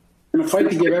 In a fight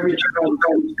to give every child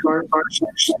a card,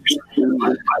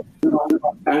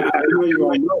 I know you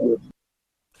all know this.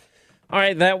 All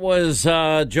right, that was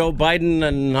Joe Biden,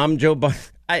 and I'm Joe Biden.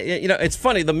 It's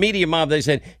funny, the media mob, they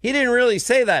said, he didn't really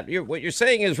say that. What you're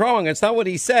saying is wrong. It's not what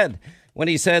he said when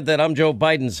he said that I'm Joe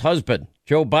Biden's husband,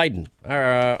 Joe Biden.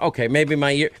 Okay, maybe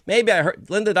I heard,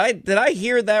 Linda, did I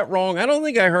hear that wrong? I don't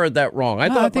think I heard that wrong. I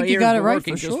thought my ears were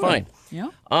working just fine. Yeah.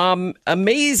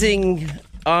 Amazing.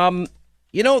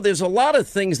 There's a lot of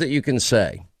things that you can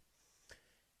say.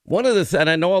 One of the and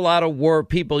I know a lot of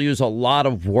people use a lot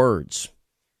of words,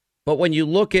 but when you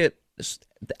look at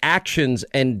actions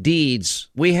and deeds,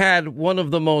 we had one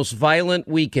of the most violent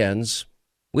weekends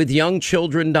with young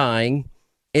children dying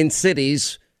in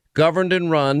cities governed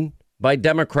and run by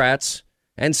Democrats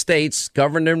and states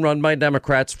governed and run by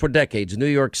Democrats for decades. New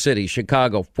York City,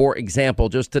 Chicago, for example,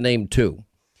 just to name two.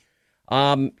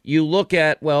 You look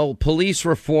at, police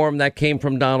reform that came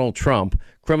from Donald Trump,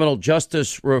 criminal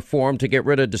justice reform to get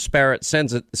rid of disparate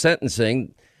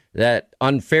sentencing that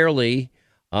unfairly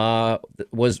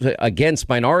was against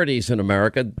minorities in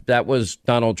America. That was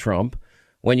Donald Trump.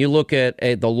 When you look at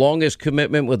the longest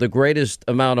commitment with the greatest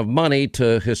amount of money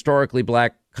to historically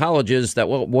black colleges, that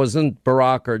wasn't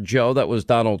Barack or Joe. That was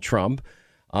Donald Trump.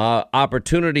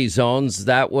 Opportunity zones,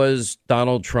 that was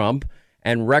Donald Trump.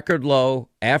 And record low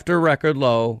after record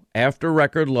low after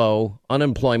record low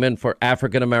unemployment for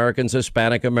African Americans,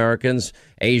 Hispanic Americans,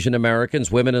 Asian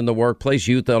Americans, women in the workplace,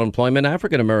 youth unemployment,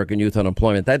 African American youth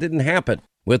unemployment. That didn't happen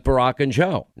with Barack and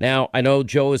Joe. Now, I know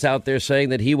Joe is out there saying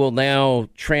that he will now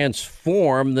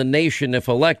transform the nation if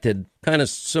elected, kind of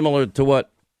similar to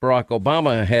what Barack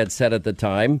Obama had said at the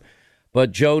time.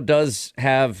 But Joe does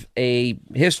have a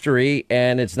history,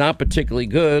 and it's not particularly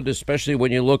good, especially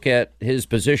when you look at his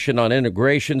position on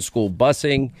integration, school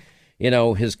busing,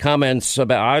 his comments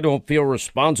about, I don't feel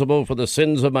responsible for the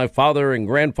sins of my father and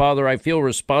grandfather. I feel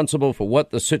responsible for what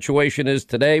the situation is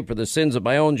today, for the sins of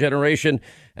my own generation,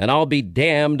 and I'll be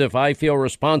damned if I feel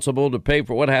responsible to pay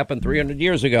for what happened 300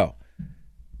 years ago.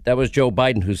 That was Joe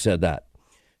Biden who said that.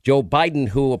 Joe Biden,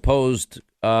 who opposed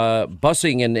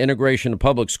busing and integration of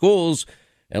public schools,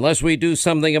 Unless we do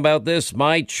something about this,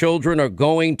 my children are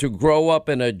going to grow up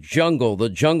in a jungle, the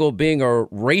jungle being a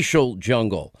racial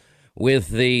jungle. With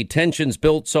the tensions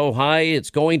built so high, it's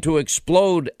going to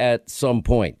explode at some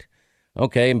point.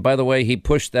 Okay, and by the way, he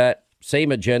pushed that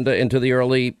same agenda into the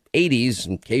early 80s,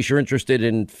 in case you're interested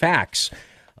in facts.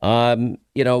 Joe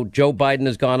Biden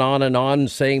has gone on and on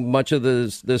saying much of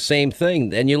the same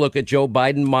thing. Then you look at Joe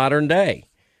Biden modern day.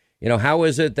 How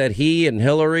is it that he and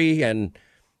Hillary and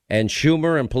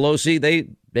Schumer and Pelosi,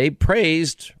 they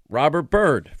praised Robert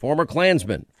Byrd, former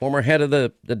Klansman, former head of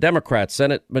the Democrats,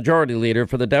 Senate Majority Leader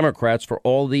for the Democrats for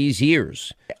all these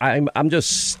years. I'm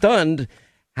just stunned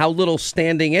how little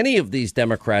standing any of these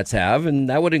Democrats have, and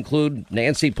that would include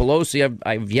Nancy Pelosi.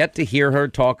 I've yet to hear her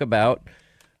talk about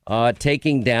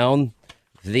taking down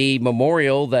the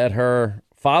memorial that her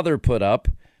father put up,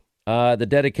 the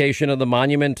dedication of the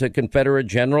monument to Confederate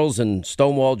generals and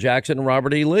Stonewall Jackson and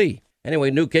Robert E. Lee.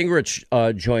 Anyway, Newt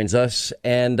Gingrich joins us.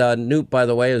 And Newt, by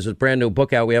the way, is a brand new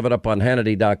book out. We have it up on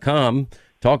Hannity.com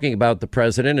talking about the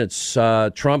president. It's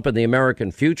Trump and the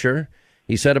American future.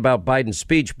 He said about Biden's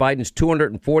speech, Biden's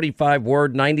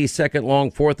 245-word,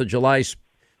 90-second-long 4th of July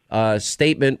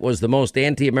statement was the most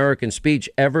anti-American speech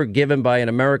ever given by an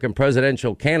American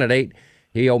presidential candidate.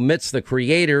 He omits the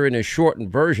creator in his shortened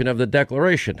version of the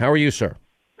declaration. How are you, sir?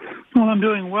 Well, I'm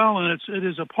doing well, and it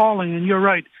is appalling. And you're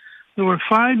right. There were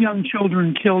 5 young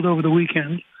children killed over the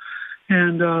weekend,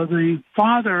 and the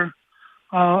father,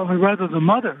 or rather the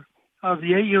mother of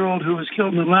the 8-year-old who was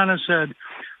killed in Atlanta said,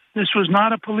 this was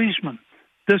not a policeman.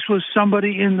 This was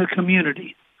somebody in the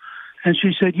community. And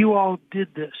she said, you all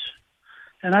did this.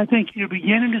 And I think you're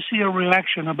beginning to see a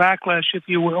reaction, a backlash, if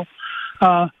you will,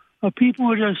 of people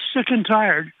who are just sick and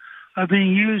tired of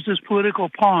being used as political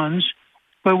pawns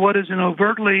by what is an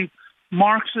overtly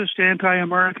Marxist,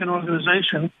 anti-American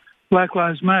organization, Black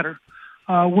Lives Matter,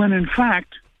 when in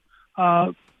fact,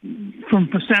 from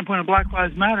the standpoint of Black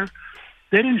Lives Matter,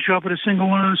 they didn't show up at a single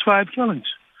one of those 5 killings.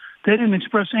 They didn't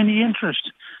express any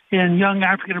interest in young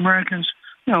African Americans,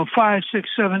 5, 6,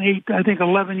 7, 8, I think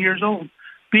 11 years old,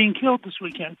 being killed this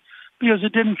weekend because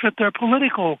it didn't fit their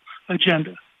political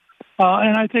agenda.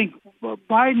 And I think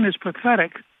Biden is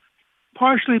pathetic,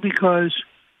 partially because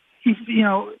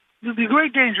the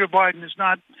great danger of Biden is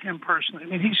not him personally.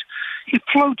 I mean, he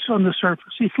floats on the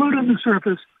surface. He floated on the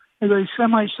surface as a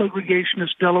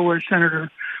semi-segregationist Delaware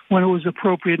senator when it was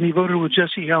appropriate, and he voted with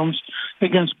Jesse Helms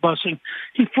against busing.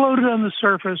 He floated on the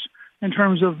surface in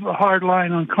terms of a hard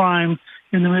line on crime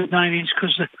in the mid-'90s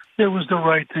because it was the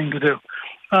right thing to do.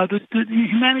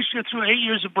 He managed to get through 8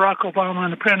 years of Barack Obama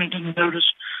and apparently didn't notice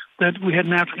that we had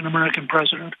an African-American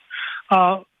president.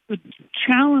 The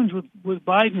challenge with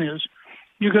Biden is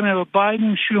you're going to have a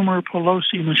Biden, Schumer,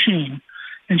 Pelosi machine,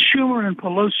 and Schumer and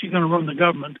Pelosi are going to run the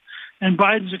government, and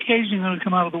Biden's occasionally going to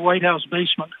come out of the White House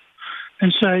basement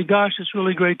and say, gosh, it's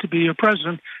really great to be your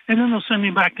president, and then they'll send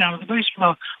me back down to the basement.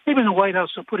 Well, maybe in the White House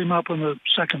they'll put him up on the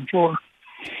second floor.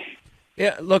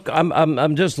 Yeah, look,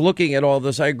 I'm just looking at all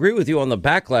this. I agree with you on the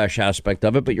backlash aspect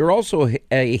of it, but you're also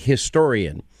a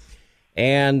historian.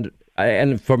 And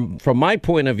from my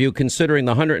point of view, considering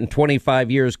the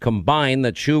 125 years combined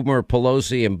that Schumer,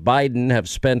 Pelosi, and Biden have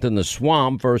spent in the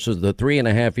swamp versus the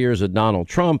 3.5 years of Donald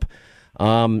Trump,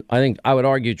 I think I would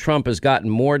argue Trump has gotten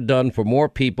more done for more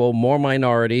people, more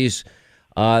minorities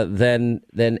than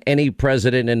any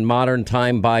president in modern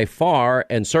time by far,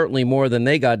 and certainly more than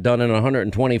they got done in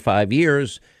 125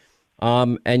 years.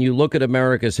 And you look at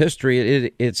America's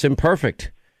history, it's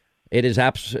imperfect. It is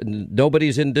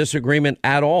nobody's in disagreement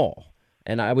at all.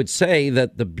 And I would say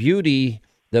that the beauty,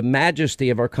 the majesty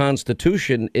of our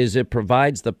Constitution is it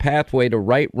provides the pathway to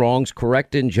right wrongs,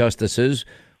 correct injustices.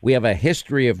 We have a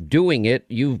history of doing it.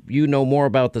 You know more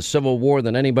about the Civil War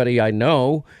than anybody I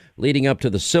know, leading up to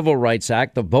the Civil Rights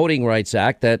Act, the Voting Rights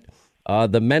Act, that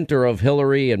the mentor of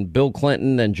Hillary and Bill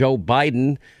Clinton and Joe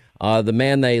Biden, the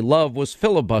man they love, was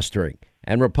filibustering.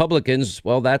 And Republicans,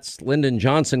 well, that's Lyndon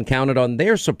Johnson counted on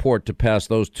their support to pass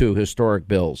those 2 historic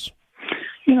bills.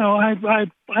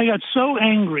 I got so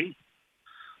angry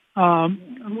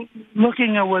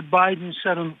looking at what Biden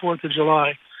said on the 4th of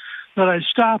July that I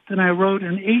stopped and I wrote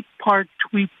an 8-part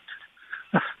tweet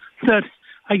that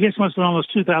I guess must have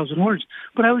almost 2,000 words.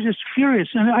 But I was just furious.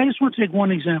 And I just want to take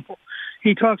one example.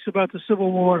 He talks about the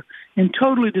Civil War in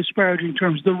totally disparaging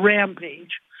terms, the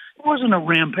rampage. It wasn't a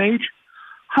rampage.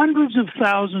 Hundreds of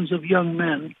thousands of young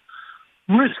men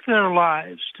risked their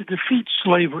lives to defeat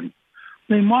slavery.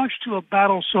 They marched to a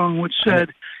battle song which said,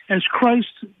 as Christ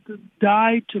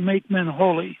died to make men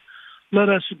holy, let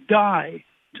us die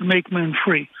to make men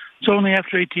free. It's only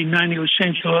after 1890 it was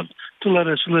changed to let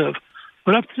us live.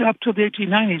 But up to the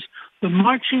 1890s, The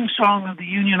marching song of the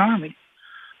Union Army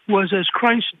was, as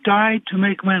Christ died to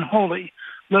make men holy,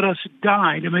 let us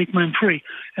die to make men free.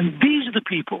 And these are the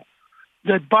people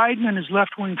that Biden and his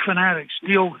left-wing fanatics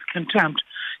deal with contempt.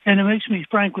 And it makes me,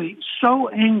 frankly, so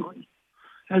angry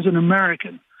as an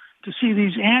American to see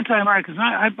these anti-Americans.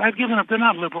 I've given up. They're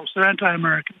not liberals. They're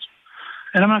anti-Americans.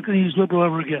 And I'm not going to use liberal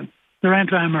ever again. They're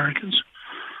anti-Americans.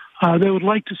 They would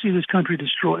like to see this country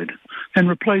destroyed and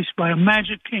replaced by a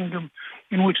magic kingdom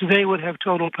in which they would have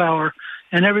total power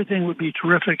and everything would be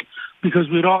terrific because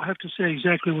we'd all have to say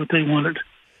exactly what they wanted.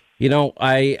 You know,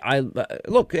 I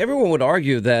look, everyone would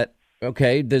argue that,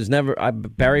 okay, there's never,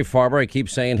 Barry Farber, I keep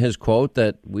saying his quote,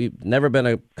 that we've never been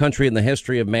a country in the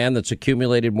history of man that's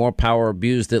accumulated more power,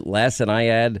 abused it less, and I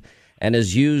add, and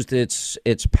has used its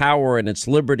power and its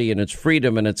liberty and its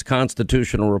freedom and its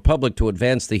constitutional republic to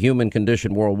advance the human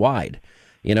condition worldwide.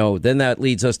 You know, then that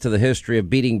leads us to the history of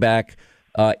beating back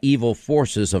evil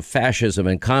forces of fascism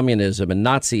and communism and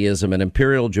Nazism and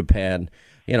Imperial Japan.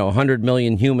 You know, 100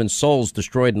 million human souls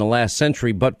destroyed in the last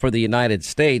century. But for the United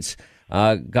States,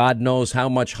 God knows how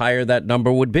much higher that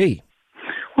number would be.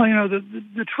 Well, you know,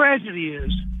 the tragedy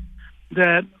is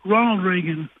that Ronald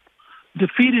Reagan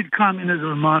defeated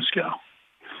communism in Moscow,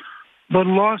 but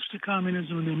lost to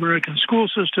communism in the American school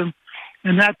system,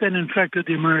 and that then infected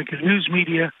the American news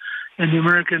media and the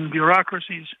American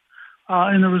bureaucracies.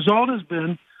 And the result has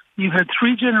been you've had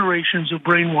 3 generations of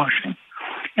brainwashing,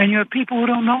 and you have people who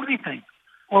don't know anything,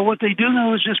 or what they do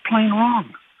know is just plain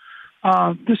wrong.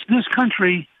 This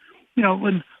country, you know,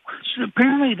 when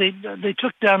apparently they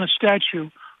took down a statue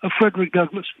of Frederick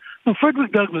Douglass. Now,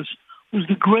 Frederick Douglass was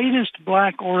the greatest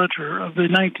black orator of the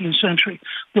 19th century,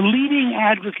 the leading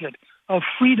advocate of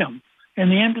freedom and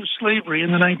the end of slavery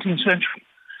in the 19th century.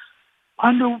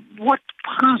 Under what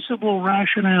possible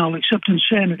rationale, except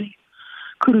insanity,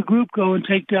 could a group go and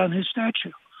take down his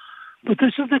statue? But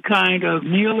this is the kind of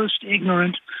nihilist,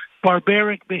 ignorant,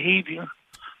 barbaric behavior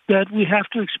that we have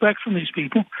to expect from these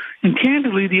people. And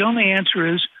candidly, the only answer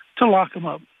is to lock them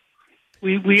up.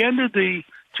 We ended the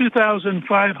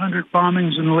 2,500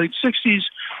 bombings in the late 60s.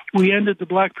 We ended the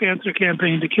Black Panther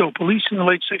campaign to kill police in the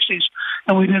late 60s,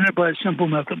 and we did it by a simple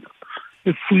method.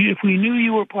 If we knew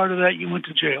you were part of that, you went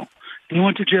to jail. And you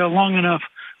went to jail long enough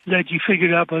that you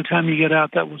figured out by the time you get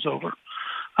out that was over.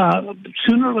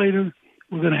 Sooner or later,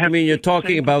 we're going to have... I mean, you're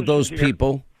talking about those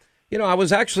people. You know, I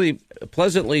was actually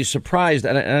pleasantly surprised,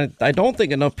 and I don't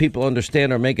think enough people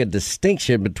understand or make a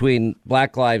distinction between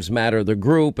Black Lives Matter, the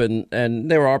group, and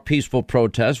there are peaceful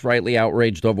protests, rightly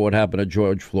outraged over what happened to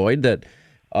George Floyd, that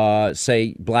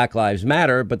say Black Lives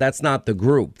Matter, but that's not the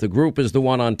group. The group is the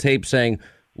one on tape saying,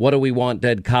 what do we want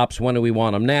dead cops? When do we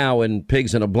want them now? And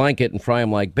pigs in a blanket and fry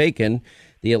them like bacon.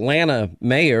 The Atlanta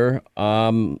mayor,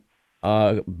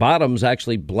 Bottoms,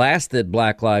 actually blasted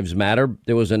Black Lives Matter.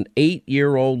 There was an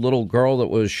 8-year-old little girl that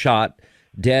was shot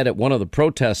dead at one of the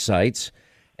protest sites.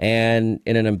 And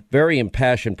in a very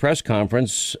impassioned press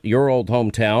conference, your old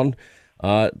hometown,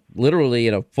 literally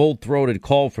in a full-throated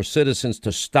call for citizens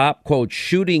to stop, quote,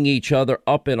 shooting each other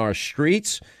up in our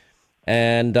streets.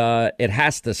 And it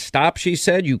has to stop, she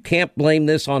said. You can't blame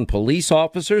this on police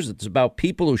officers. It's about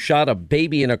people who shot a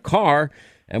baby in a car.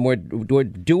 And we're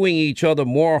doing each other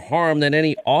more harm than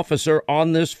any officer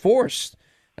on this force.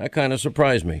 That kind of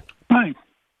surprised me. Right.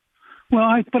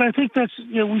 Well, but I think that's,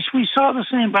 you know, we saw the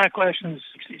same backlash in the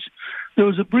 60s. There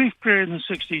was a brief period in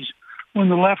the 60s when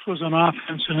the left was on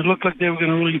offense and it looked like they were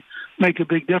going to really make a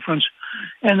big difference.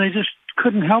 And they just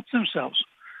couldn't help themselves.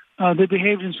 They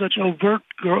behaved in such overt,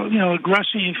 you know,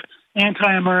 aggressive,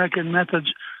 anti-American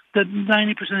methods that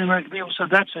 90% of the American people said,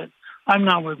 that's it. I'm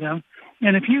not with them.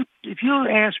 And if you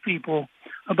ask people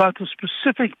about the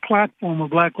specific platform of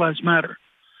Black Lives Matter,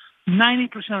 90%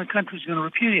 of the country is going to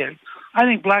repudiate it. I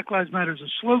think Black Lives Matter as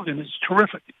a slogan is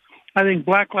terrific. I think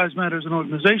Black Lives Matter as an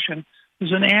organization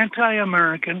is an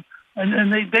anti-American,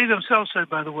 and they themselves said,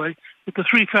 by the way, that the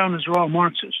 3 founders are all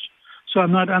Marxists. So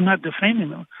I'm not defaming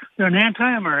them. They're an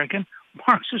anti-American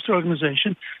Marxist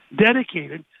organization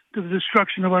dedicated to the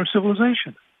destruction of our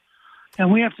civilization. And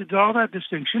we have to draw that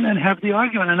distinction and have the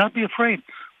argument and not be afraid.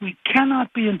 We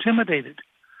cannot be intimidated.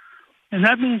 And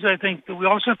that means, I think, that we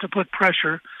also have to put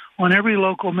pressure on every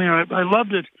local mayor. I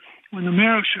loved it when the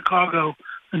mayor of Chicago,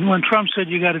 and when Trump said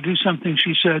you got to do something,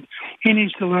 she said he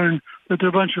needs to learn that there are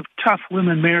a bunch of tough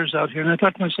women mayors out here. And I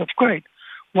thought to myself, great,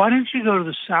 why didn't you go to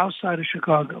the south side of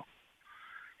Chicago?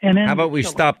 And then, how about we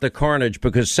stop the carnage?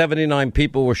 Because 79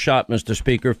 people were shot, Mr.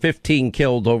 Speaker, 15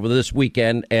 killed over this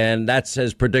weekend, and that's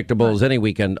as predictable as any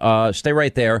weekend. Stay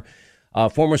right there.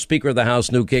 Former Speaker of the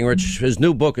House, Newt Gingrich, his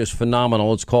new book is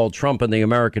phenomenal. It's called Trump and the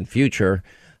American Future.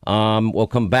 We'll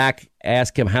come back,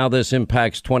 ask him how this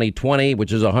impacts 2020,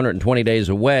 which is 120 days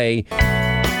away.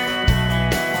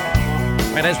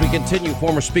 And as we continue,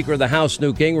 former Speaker of the House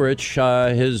Newt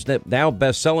Gingrich, his now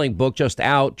best-selling book just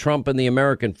out, Trump and the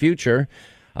American Future.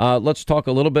 Let's talk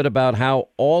a little bit about how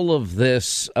all of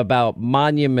this about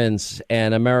monuments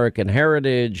and American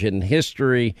heritage and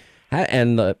history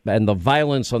and the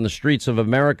violence on the streets of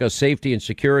America, safety and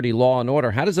security, law and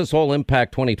order, how does this all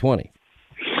impact 2020?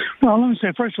 Well, let me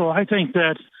say, first of all, I think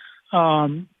that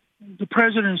the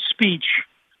president's speech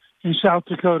in South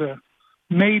Dakota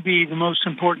may be the most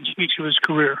important speech of his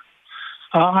career.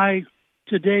 I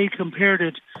today compared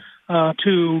it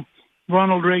to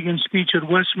Ronald Reagan's speech at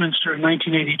Westminster in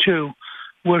 1982,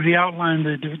 where he outlined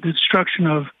the destruction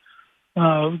of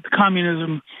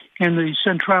communism and the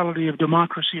centrality of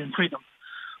democracy and freedom.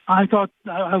 I thought,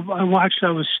 I watched,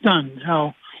 I was stunned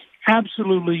how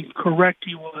absolutely correct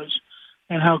he was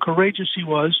and how courageous he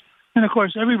was. And, of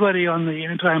course, everybody on the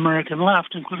anti-American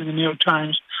left, including the New York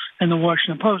Times and the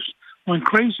Washington Post, went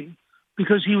crazy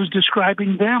because he was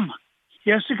describing them. He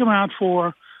has to come out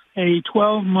for a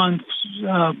 12-month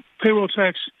payroll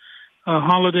tax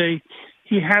holiday.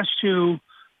 He has to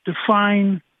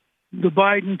define the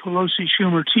Biden, Pelosi,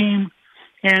 Schumer team,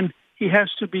 and he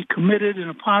has to be committed in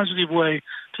a positive way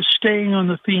to staying on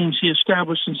the themes he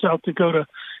established in South Dakota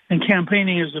and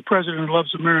campaigning as the president who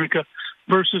loves America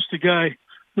versus the guy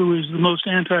who is the most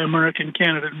anti-American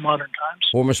candidate in modern times.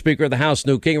 Former Speaker of the House,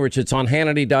 Newt Gingrich. It's on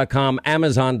Hannity.com,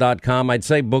 Amazon.com. I'd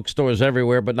say bookstores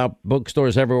everywhere, but not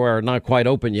bookstores everywhere are not quite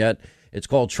open yet. It's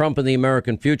called Trump and the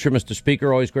American Future. Mr.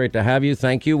 Speaker, always great to have you.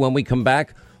 Thank you. When we come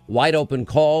back, wide open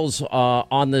calls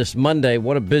on this Monday.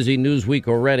 What a busy news week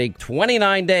already.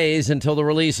 29 days until the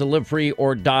release of Live Free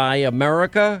or Die.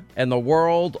 America and the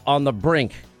world on the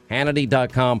brink.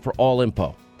 Hannity.com for all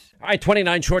info. All right,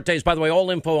 29 short days. By the way,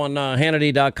 all info on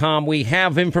Hannity.com. We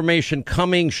have information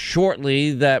coming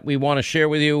shortly that we want to share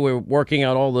with you. We're working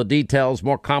out all the details,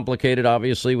 more complicated,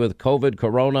 obviously, with COVID,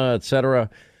 Corona,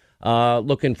 etc.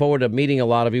 Looking forward to meeting a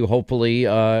lot of you, hopefully,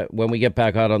 when we get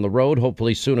back out on the road,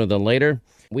 hopefully sooner than later.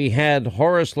 We had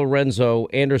Horace Lorenzo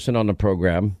Anderson on the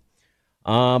program,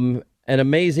 an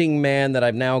amazing man that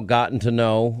I've now gotten to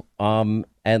know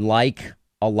and like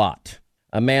a lot.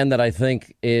 A man that I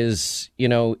think is,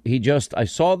 I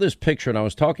saw this picture and I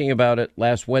was talking about it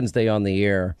last Wednesday on the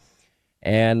air,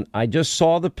 and I just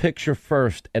saw the picture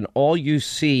first, and all you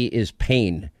see is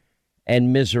pain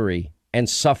and misery and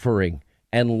suffering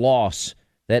and loss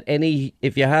that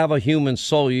if you have a human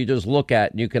soul, you just look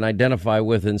at and you can identify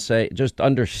with and say, just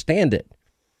understand it.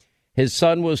 His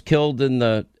son was killed in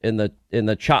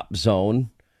the CHOP zone,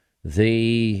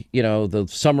 the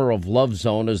Summer of Love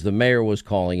zone, as the mayor was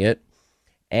calling it.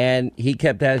 And he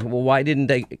kept asking, well, why didn't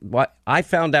they? Why? I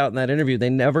found out in that interview they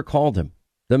never called him.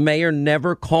 The mayor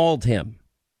never called him.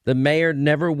 The mayor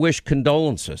never wished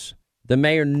condolences. The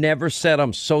mayor never said,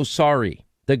 I'm so sorry.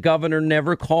 The governor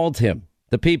never called him.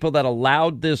 The people that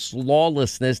allowed this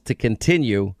lawlessness to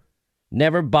continue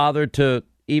never bothered to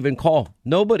even call.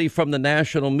 Nobody from the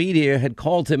national media had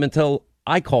called him until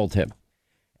I called him.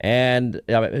 And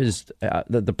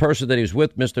the person that he was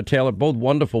with, Mr. Taylor, both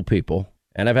wonderful people.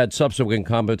 And I've had subsequent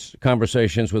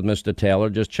conversations with Mr. Taylor,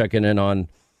 just checking in on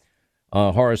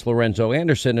Horace Lorenzo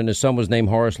Anderson, and his son was named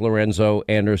Horace Lorenzo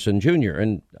Anderson Jr.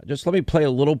 And just let me play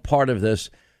a little part of this.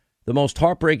 The most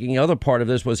heartbreaking other part of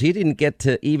this was he didn't get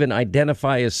to even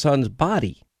identify his son's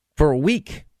body for a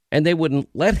week, and they wouldn't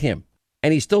let him.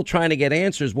 And he's still trying to get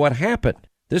answers. What happened?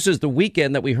 This is the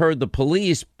weekend that we heard the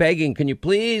police begging, can you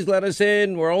please let us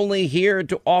in? We're only here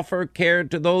to offer care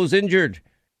to those injured.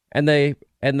 And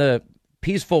the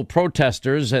peaceful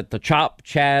protesters at the CHOP,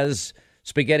 Chaz,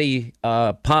 Spaghetti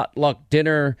potluck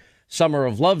dinner, Summer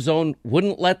of Love zone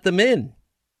wouldn't let them in.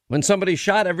 When somebody's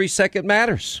shot, every second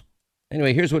matters.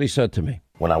 Anyway, here's what he said to me.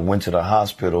 When I went to the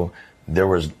hospital, there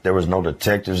was no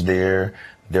detectives there.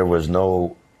 There was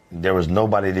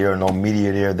nobody there, no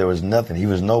media there. There was nothing. He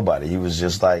was nobody. He was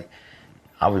just like,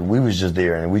 we was just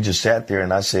there, and we just sat there,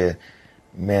 and I said,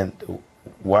 man,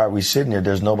 why are we sitting here?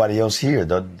 There's nobody else here.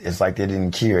 It's like they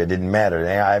didn't care. It didn't matter.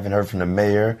 I haven't heard from the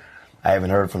mayor. I haven't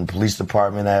heard from the police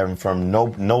department. I haven't from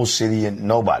no city and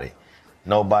nobody.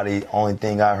 Nobody. Only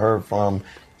thing I heard from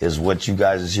is what you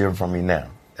guys is hearing from me now.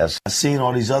 I've seen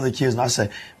all these other kids, and I say,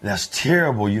 that's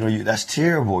terrible. That's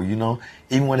terrible.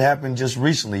 Even what happened just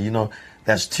recently,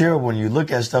 that's terrible. When you look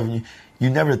at stuff, and you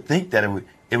never think that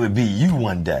it would be you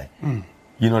one day. Mm.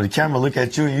 The camera look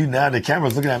at you, and now the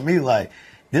camera's looking at me like,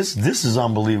 this is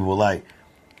unbelievable. Like,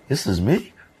 this is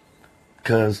me.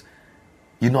 Because,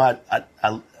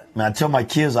 I tell my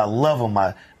kids I love them.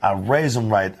 I raise them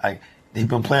right. He's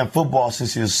been playing football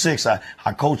since he was 6.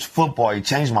 I coached football. He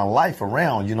changed my life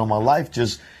around. You know, my life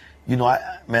just, you know, I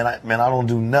don't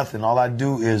do nothing. All I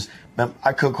do is, man,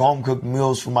 I cook home cooked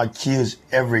meals for my kids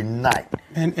every night.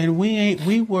 And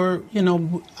we were, you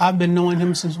know, I've been knowing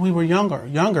him since we were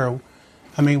younger.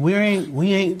 I mean, we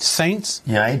ain't saints.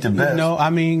 Yeah, I ain't the best. You know, I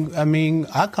mean,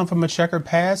 I come from a checkered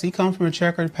past. He comes from a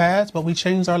checkered past, but we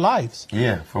changed our lives.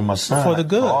 Yeah, for my son. For the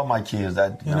good. For all my kids,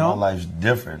 my life's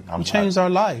different. We changed our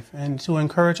life, and to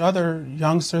encourage other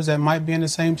youngsters that might be in the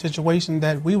same situation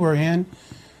that we were in,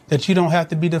 that you don't have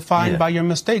to be defined by your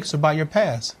mistakes or by your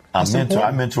past. I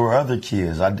mentor other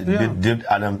kids. I've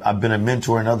been a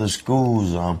mentor in other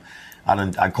schools.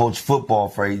 I coached football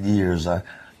for 8 years.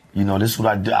 You know, this is what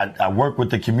I do. I work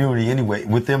with the community anyway,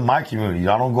 within my community.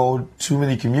 I don't go too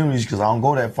many communities because I don't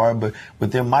go that far, but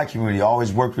within my community, I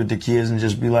always work with the kids and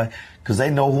just be like, because they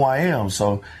know who I am.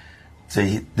 So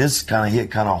this kind of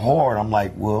hit kind of hard. I'm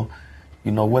like, well,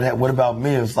 you know, what about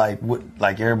me? It's like,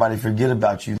 everybody forget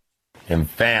about you. And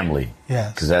family.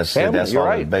 Yes. Because that's all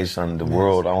right. Based on the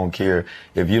world. I don't care.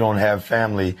 If you don't have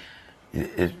family,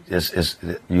 it's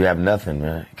you have nothing,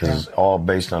 man. Because it's all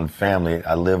based on family.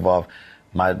 I live off.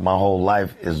 My whole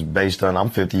life is based on, I'm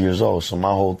 50 years old, so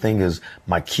my whole thing is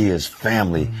my kids'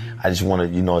 family. Mm-hmm. I just want to,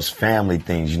 you know, it's family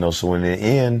things, you know, so in the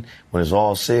end, when it's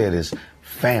all said, it's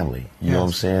family. You know what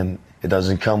I'm saying? It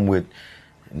doesn't come with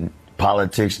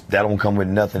politics. That don't come with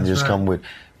nothing. That's just come with,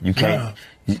 you can't,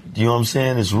 you know what I'm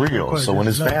saying? It's real. So when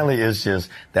it's family, it's just,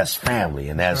 that's family,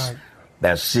 and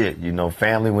that's it. You know,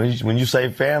 family, when you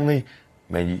say family,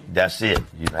 man, that's it.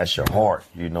 That's your heart,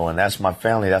 you know, and that's my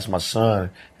family. That's my son,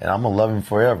 and I'm going to love him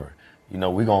forever. You know,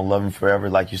 we're going to love him forever.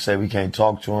 Like you say, we can't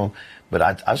talk to him, but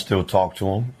I still talk to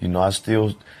him. You know,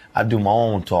 I do my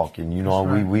own talking. You know,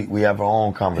 we have our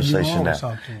own conversation.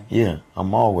 Yeah,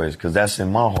 I'm always, because that's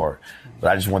in my heart.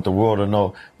 But I just want the world to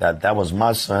know that was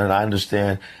my son. I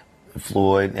understand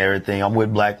Floyd and everything. I'm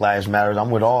with Black Lives Matter.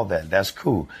 I'm with all that. That's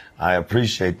cool. I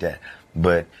appreciate that.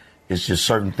 But it's just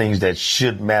certain things that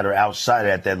should matter outside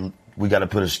of that we got to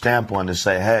put a stamp on to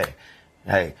say,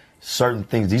 hey, certain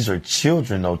things, these are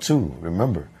children though too,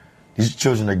 remember. These are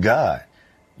children of God.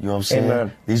 You know what I'm saying?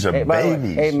 Amen. These are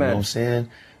babies. Amen. You know what I'm saying?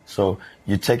 So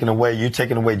you're taking away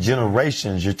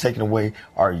generations, you're taking away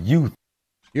our youth.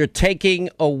 You're taking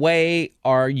away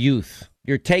our youth.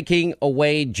 You're taking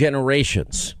away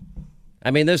generations. I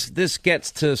mean, this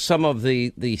gets to some of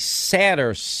the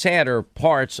sadder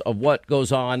parts of what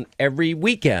goes on every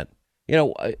weekend. You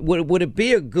know, would it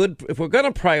be if we're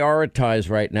going to prioritize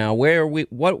right now,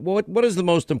 what is the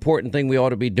most important thing we ought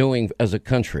to be doing as a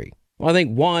country? Well, I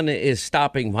think one is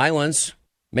stopping violence,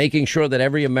 making sure that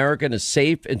every American is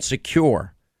safe and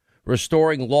secure,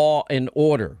 restoring law and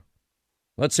order.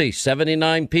 Let's see,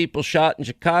 79 people shot in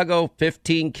Chicago,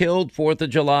 15 killed, 4th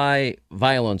of July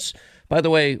violence. By the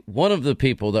way, one of the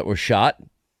people that were shot,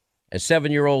 a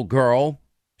 7-year-old girl,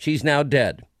 she's now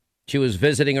dead. She was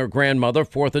visiting her grandmother,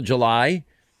 4th of July,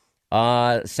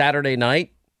 Saturday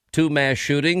night, 2 mass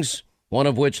shootings, one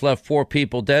of which left 4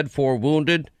 people dead, 4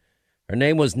 wounded. Her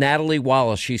name was Natalie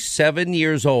Wallace. She's 7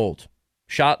 years old,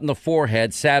 shot in the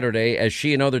forehead Saturday as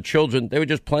she and other children, they were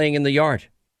just playing in the yard.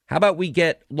 How about we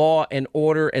get law and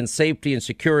order and safety and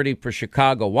security for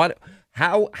Chicago?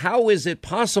 How is it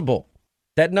possible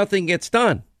that nothing gets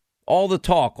done? All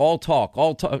talk.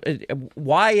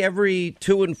 Why every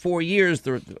 2 and 4 years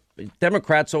the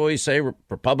Democrats always say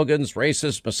Republicans,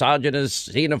 racist,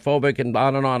 misogynist, xenophobic, and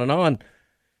on and on and on.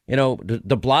 You know,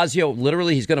 de Blasio,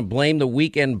 literally, he's going to blame the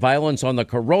weekend violence on the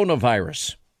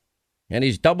coronavirus. And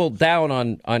he's doubled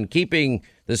down on keeping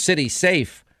the city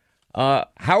safe. How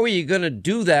are you going to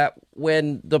do that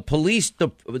when the police,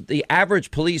 the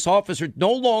average police officer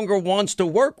no longer wants to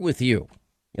work with you?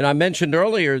 You know, I mentioned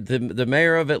earlier the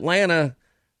mayor of Atlanta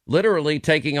literally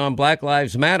taking on Black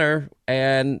Lives Matter.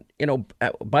 And, you know,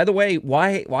 by the way,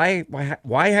 why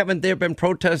haven't there been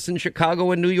protests in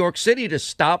Chicago and New York City to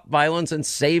stop violence and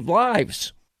save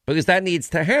lives? Because that needs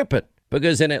to happen.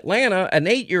 Because in Atlanta, an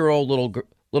 8-year-old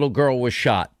little girl was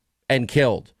shot and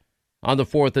killed on the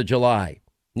 4th of July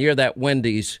near that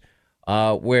Wendy's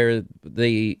where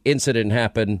the incident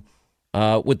happened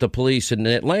with the police in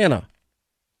Atlanta.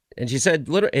 And she said,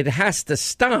 literally, it has to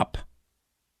stop.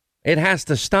 It has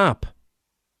to stop.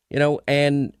 You know,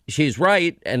 and she's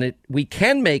right. And we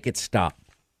can make it stop.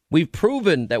 We've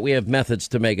proven that we have methods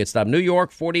to make it stop. New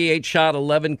York, 48 shot,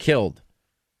 11 killed.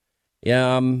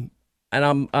 And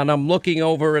I'm looking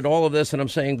over at all of this and I'm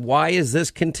saying, why is this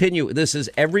continue? This is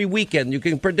every weekend. You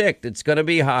can predict it's going to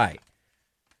be high.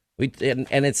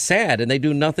 And it's sad. And they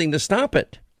do nothing to stop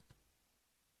it.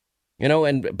 You know,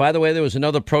 and by the way, there was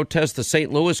another protest, the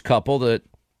St. Louis couple that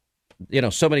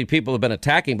so many people have been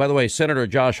attacking. By the way, Senator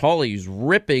Josh Hawley is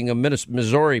ripping a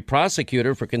Missouri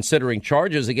prosecutor for considering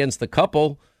charges against the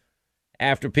couple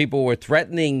after people were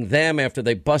threatening them after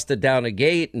they busted down a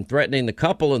gate and threatening the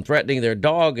couple and threatening their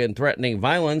dog and threatening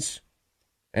violence.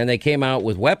 And they came out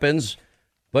with weapons.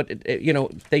 But,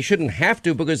 they shouldn't have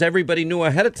to, because everybody knew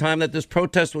ahead of time that this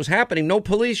protest was happening. No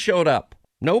police showed up.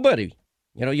 Nobody.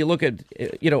 You look at,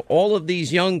 all of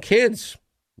these young kids.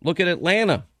 Look at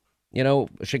Atlanta,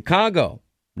 Chicago,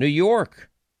 New York.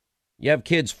 You have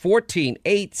kids 14,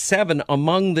 8, 7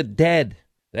 among the dead.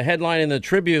 The headline in the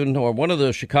Tribune, or one of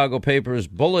the Chicago papers,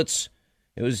 bullets.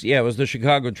 It was the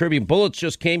Chicago Tribune. Bullets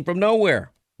just came from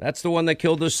nowhere. That's the one that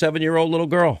killed this 7-year-old little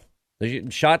girl.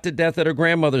 Shot to death at her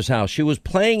grandmother's house. She was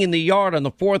playing in the yard on the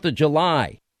 4th of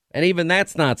July. And even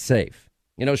that's not safe.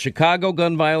 Chicago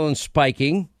gun violence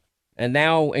spiking, and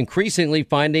now increasingly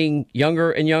finding younger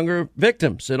and younger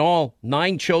victims. In all,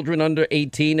 9 children under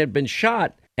 18 had been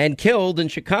shot and killed in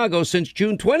Chicago since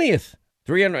June 20th.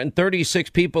 336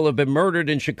 people have been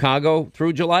murdered in Chicago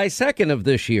through July 2nd of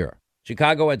this year.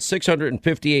 Chicago had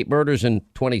 658 murders in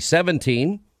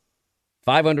 2017,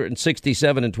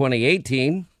 567 in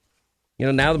 2018.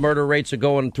 Now the murder rates are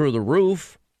going through the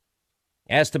roof.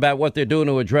 Asked about what they're doing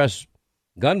to address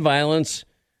gun violence,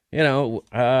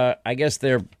 I guess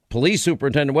their police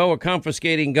superintendent, we're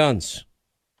confiscating guns.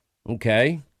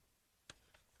 Okay.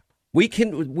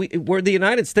 We're the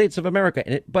United States of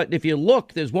America. But if you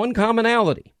look, there's one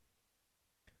commonality.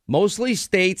 Mostly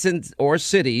states or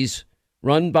cities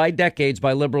run by decades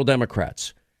by liberal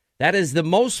Democrats. That is the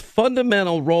most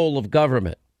fundamental role of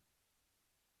government.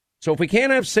 So if we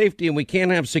can't have safety and we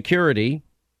can't have security,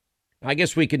 I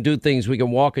guess we can do things. We can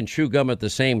walk and chew gum at the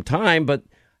same time. But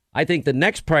I think the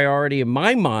next priority in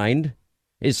my mind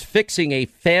is fixing a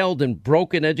failed and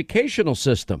broken educational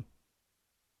system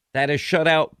that has shut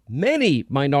out many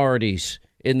minorities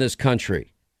in this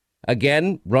country.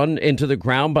 Again, run into the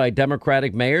ground by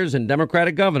Democratic mayors and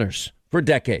Democratic governors for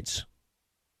decades.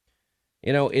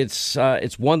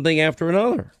 It's one thing after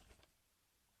another.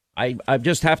 I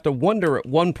just have to wonder, at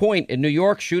one point in New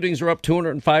York, shootings are up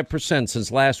 205% since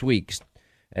last week.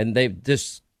 And they've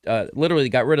just literally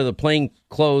got rid of the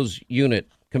plainclothes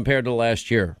unit compared to last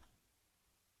year.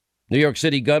 New York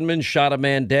City gunman shot a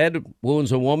man dead,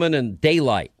 wounds a woman in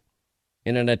daylight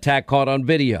in an attack caught on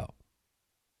video.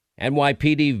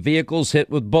 NYPD vehicles hit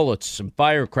with bullets and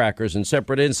firecrackers in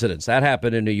separate incidents. That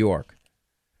happened in New York.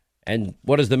 And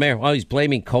what is the mayor? Well, he's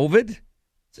blaming COVID.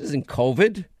 This isn't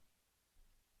COVID.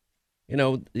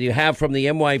 You have from the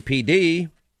NYPD,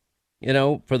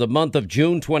 for the month of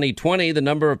June 2020, the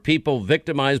number of people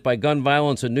victimized by gun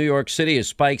violence in New York City has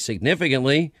spiked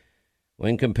significantly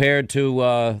when compared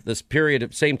to this period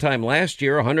at the same time last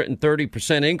year.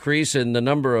 130% increase in the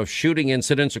number of shooting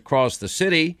incidents across the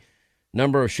city.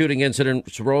 Number of shooting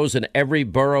incidents rose in every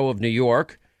borough of New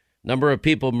York. Number of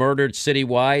people murdered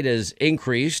citywide has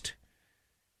increased.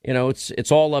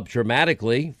 It's all up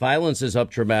dramatically. Violence is up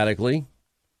dramatically.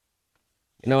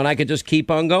 And I could just keep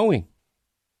on going.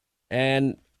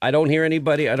 And I don't hear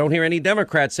any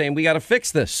Democrats saying we got to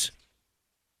fix this.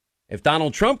 If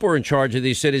Donald Trump were in charge of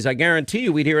these cities, I guarantee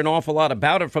you we'd hear an awful lot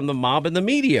about it from the mob and the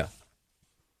media.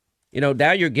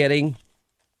 Now you're getting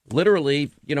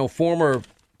literally, former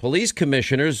police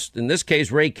commissioners, in this case,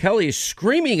 Ray Kelly, is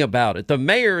screaming about it. The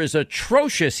mayor is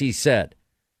atrocious, he said.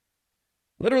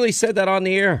 Literally said that on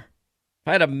the air. If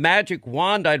I had a magic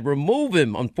wand, I'd remove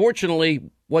him. Unfortunately,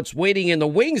 what's waiting in the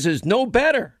wings is no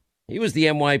better. He was the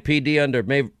NYPD under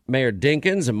Mayor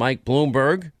Dinkins and Mike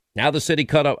Bloomberg. Now the city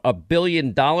cut $1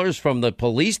 billion from the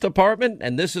police department,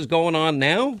 and this is going on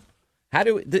now? How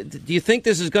do you think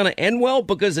this is going to end well?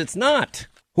 Because it's not.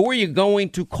 Who are you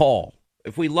going to call?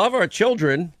 If we love our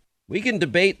children, we can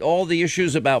debate all the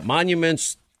issues about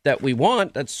monuments that we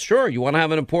want. That's sure. You want to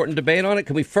have an important debate on it?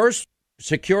 Can we first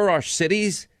secure our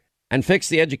cities and fix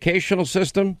the educational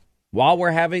system while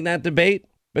we're having that debate?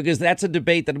 Because that's a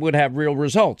debate that would have real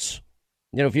results.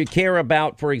 If you care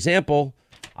about, for example,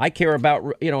 I care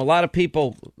about, a lot of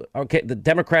people. OK, the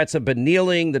Democrats have been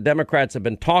kneeling. The Democrats have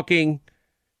been talking.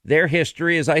 Their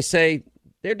history, as I say,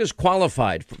 they're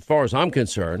disqualified as far as I'm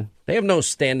concerned. They have no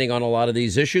standing on a lot of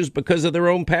these issues because of their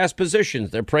own past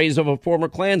positions. Their praise of a former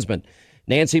Klansman.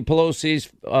 Nancy Pelosi's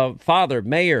father,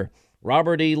 Mayor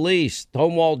Robert E. Lee,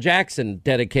 Stonewall Jackson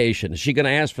dedication. Is she going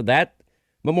to ask for that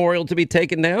memorial to be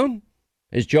taken down?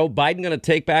 Is Joe Biden going to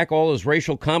take back all his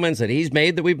racial comments that he's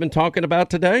made that we've been talking about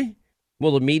today?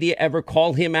 Will the media ever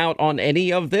call him out on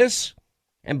any of this?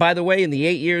 And by the way, in the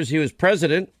 8 years he was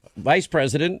president, vice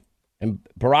president, and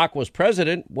Barack was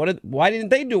president, why didn't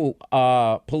they do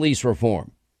police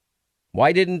reform?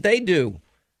 Why didn't they do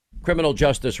criminal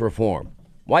justice reform?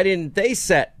 Why didn't they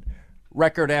set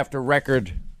record after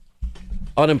record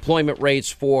unemployment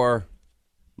rates for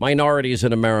minorities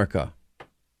in America?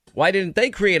 Why didn't they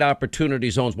create opportunity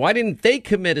zones? Why didn't they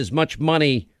commit as much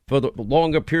money for the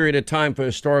longer period of time for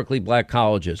historically black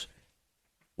colleges?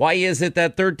 Why is it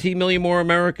that 13 million more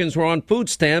Americans were on food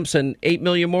stamps and 8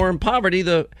 million more in poverty,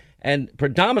 and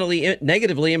predominantly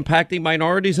negatively impacting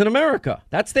minorities in America?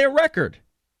 That's their record.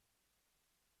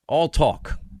 All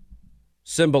talk,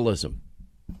 symbolism,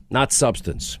 not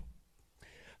substance.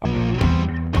 All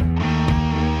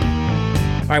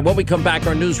right, when we come back,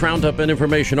 our news roundup and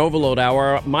information overload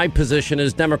hour. My position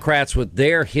is Democrats with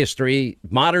their history,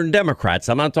 modern Democrats.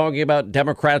 I'm not talking about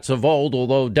Democrats of old,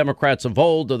 although Democrats of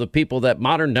old are the people that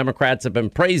modern Democrats have been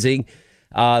praising,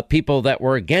 people that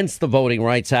were against the Voting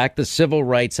Rights Act, the Civil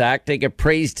Rights Act. They get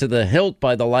praised to the hilt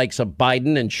by the likes of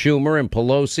Biden and Schumer and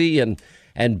Pelosi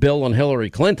and Bill and Hillary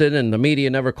Clinton, and the media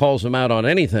never calls them out on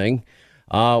anything.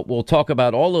 We'll talk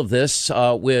about all of this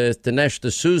with Dinesh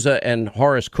D'Souza and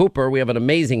Horace Cooper. We have an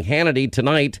amazing Hannity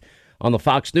tonight on the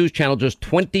Fox News Channel. Just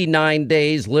 29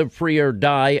 days, live free or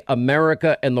die,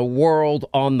 America and the world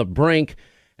on the brink.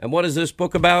 And what is this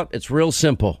book about? It's real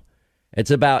simple.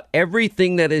 It's about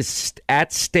everything that is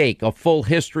at stake, a full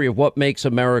history of what makes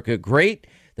America great,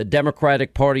 the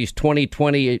Democratic Party's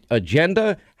 2020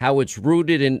 agenda, how it's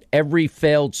rooted in every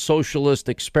failed socialist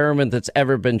experiment that's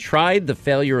ever been tried, the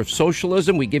failure of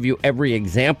socialism. We give you every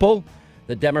example.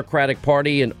 The Democratic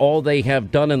Party and all they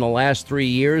have done in the last 3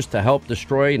 years to help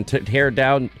destroy and tear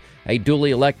down a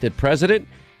duly elected president.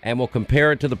 And we'll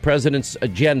compare it to the president's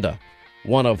agenda.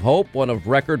 One of hope, one of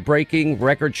record-breaking,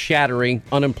 record-shattering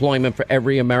unemployment for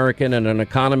every American and an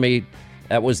economy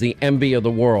that was the envy of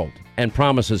the world, and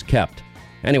promises kept.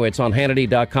 Anyway, it's on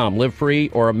Hannity.com. Live free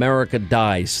or America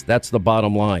dies. That's the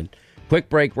bottom line. Quick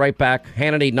break, right back.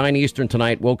 Hannity, 9 Eastern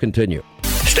tonight. We'll continue.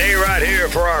 Stay right here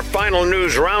for our final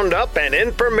news roundup and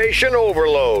information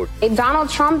overload. Donald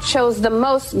Trump chose the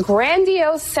most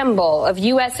grandiose symbol of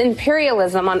U.S.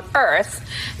 imperialism on Earth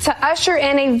to usher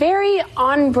in a very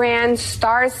on-brand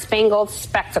star-spangled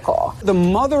spectacle. The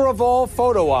mother of all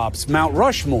photo ops, Mount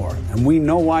Rushmore. And we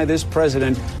know why this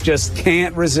president just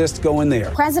can't resist going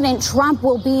there. President Trump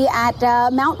will be at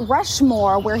Mount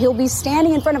Rushmore, where he'll be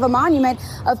standing in front of a monument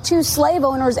of 2 slave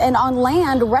owners and on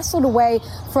land wrestled away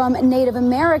from Native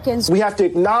Americans. We have to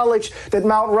acknowledge that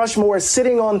Mount Rushmore is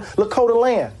sitting on Lakota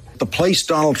land. The place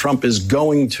Donald Trump is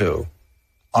going to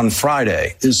on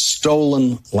Friday is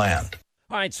stolen land.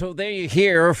 All right, so there you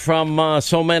hear from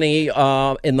so many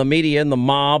in the media, in the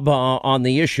mob on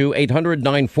the issue.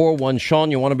 800-941-SEAN.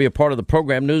 You want to be a part of the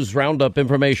program. News Roundup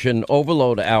Information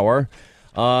Overload Hour.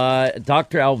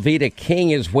 Dr. Alveda King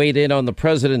has weighed in on the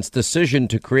president's decision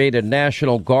to create a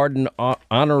national garden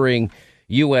honoring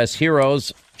U.S.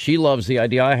 heroes. She loves the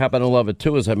idea. I happen to love it,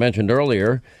 too, as I mentioned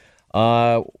earlier.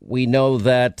 We know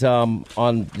that on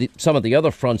some of the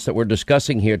other fronts that we're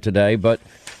discussing here today. But,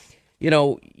 you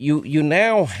know, you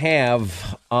now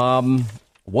have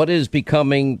what is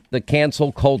becoming the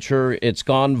cancel culture. It's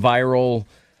gone viral.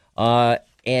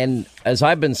 And as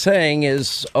I've been saying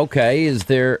is, OK,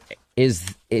 do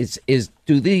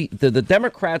the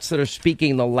Democrats that are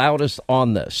speaking the loudest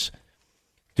on this,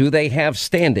 do they have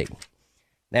standing?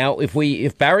 Now,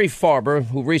 if Barry Farber,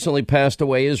 who recently passed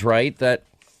away, is right, that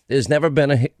there's never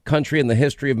been a country in the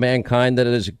history of mankind that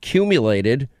has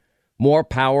accumulated more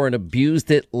power and abused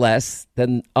it less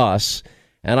than us.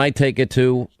 And I take it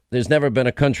to there's never been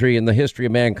a country in the history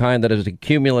of mankind that has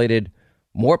accumulated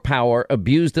more power,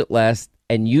 abused it less,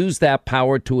 and used that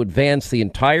power to advance the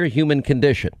entire human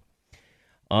condition.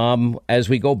 As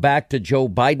we go back to Joe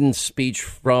Biden's speech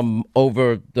from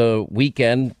over the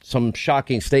weekend, some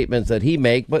shocking statements that he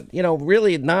made, but, you know,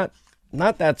 really not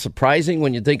that surprising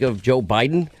when you think of Joe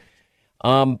Biden.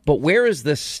 But where is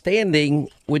this standing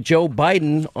with Joe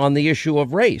Biden on the issue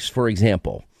of race, for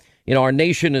example? You know, our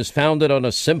nation is founded on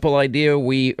a simple idea.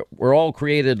 We're all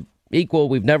created equal.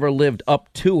 We've never lived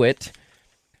up to it.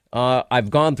 I've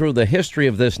gone through the history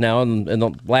of this now in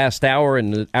the last hour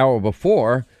and the hour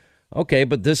before. OK,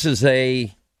 but this is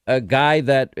a guy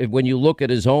that, when you look at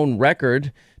his own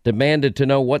record, demanded to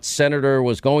know what senator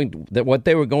was what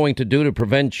they were going to do to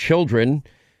prevent children,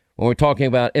 when we're talking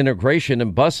about integration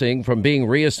and busing, from being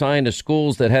reassigned to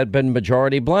schools that had been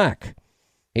majority black.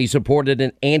 He supported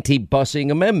an anti-busing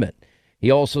amendment.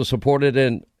 He also supported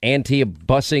an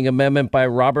anti-busing amendment by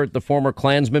Robert, the former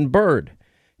Klansman Byrd.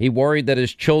 He worried that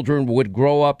his children would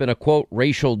grow up in a, quote,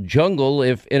 racial jungle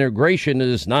if integration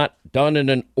is not done in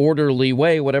an orderly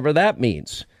way, whatever that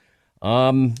means.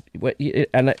 And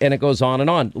it goes on and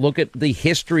on. Look at the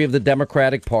history of the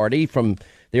Democratic Party from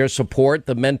their support.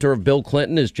 The mentor of Bill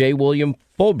Clinton is J. William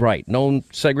Fulbright, known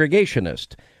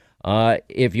segregationist.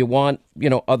 If you want,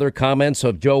 other comments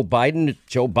of Joe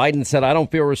Biden said, I don't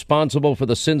feel responsible for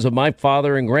the sins of my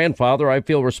father and grandfather. I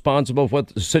feel responsible for what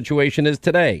the situation is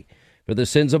today, for the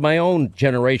sins of my own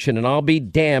generation. And I'll be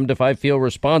damned if I feel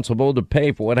responsible to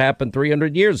pay for what happened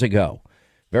 300 years ago.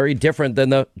 Very different than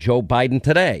the Joe Biden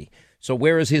today. So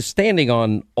where is his standing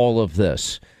on all of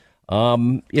this?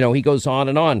 He goes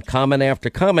on, comment after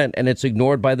comment, and it's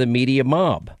ignored by the media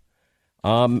mob.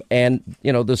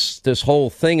 This whole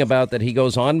thing about that he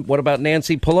goes on. What about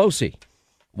Nancy Pelosi?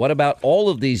 What about all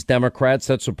of these Democrats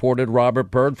that supported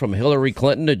Robert Byrd, from Hillary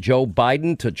Clinton to Joe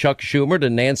Biden to Chuck Schumer to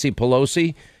Nancy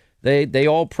Pelosi? They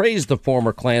all praised the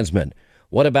former Klansman.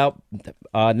 What about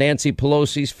Nancy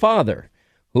Pelosi's father,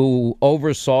 who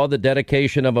oversaw the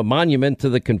dedication of a monument to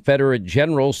the Confederate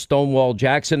generals Stonewall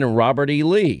Jackson and Robert E.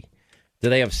 Lee? Do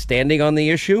they have standing on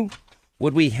the issue?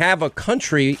 Would we have a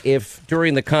country if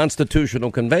during the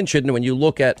Constitutional Convention, when you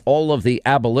look at all of the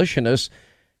abolitionists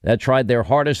that tried their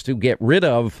hardest to get rid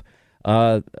of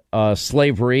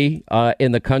slavery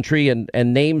in the country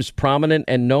and names prominent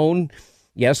and known?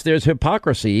 Yes, there's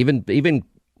hypocrisy, even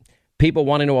people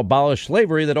wanting to abolish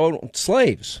slavery that own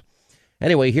slaves.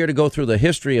 Anyway, here to go through the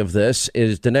history of this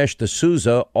is Dinesh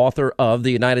D'Souza, author of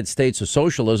The United States of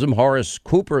Socialism. Horace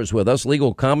Cooper is with us,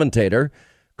 legal commentator,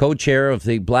 co-chair of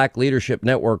the Black Leadership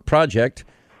Network Project.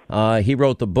 He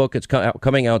wrote the book, it's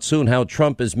coming out soon, How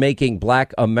Trump is Making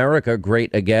Black America Great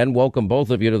Again. Welcome,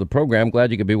 both of you, to the program. Glad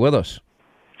you could be with us.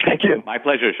 Thank you. My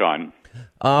pleasure, Sean.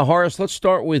 Horace, let's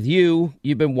start with you.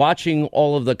 You've been watching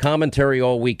all of the commentary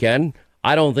all weekend.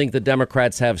 I don't think the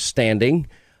Democrats have standing.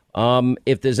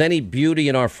 If there's any beauty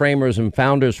in our framers and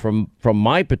founders from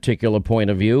my particular point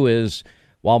of view is,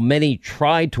 while many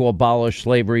tried to abolish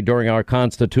slavery during our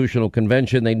constitutional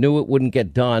convention, they knew it wouldn't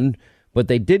get done, but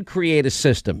they did create a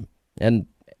system and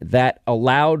that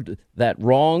allowed that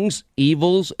wrongs,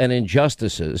 evils, and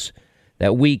injustices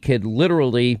that we could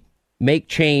literally make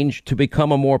change to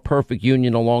become a more perfect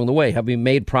union along the way. Have we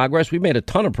made progress? We've made a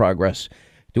ton of progress.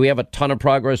 Do we have a ton of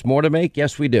progress more to make?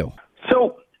 Yes, we do.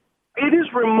 So it is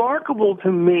remarkable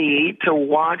to me to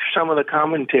watch some of the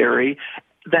commentary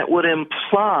that would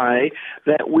imply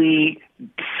that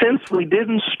since we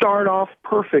didn't start off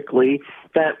perfectly,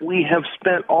 that we have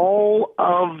spent all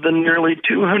of the nearly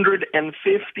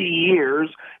 250 years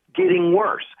getting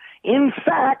worse. In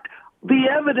fact, the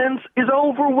evidence is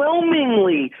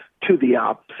overwhelmingly to the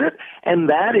opposite, and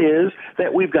that is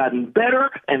that we've gotten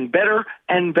better and better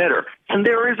and better. And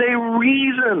there is a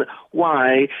reason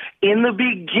why, in the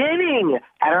beginning,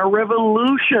 at our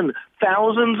revolution,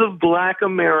 thousands of Black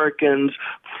Americans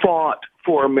fought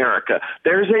for America.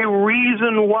 There's a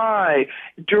reason why,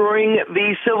 during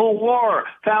the Civil War,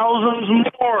 thousands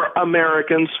more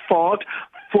Americans fought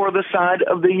for the side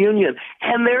of the Union.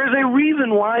 And there's a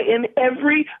reason why in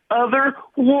every other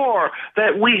war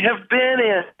that we have been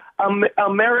in,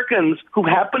 Americans who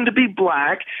happen to be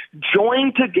Black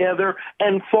joined together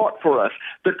and fought for us.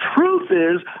 The truth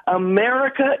is,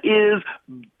 America is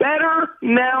better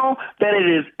now than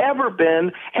it has ever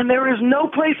been, and there is no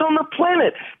place on the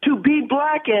planet to be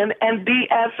Black in and be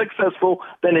as successful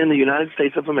than in the United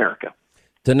States of America.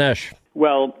 Dinesh.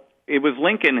 Well, it was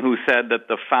Lincoln who said that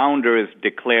the founders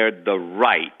declared the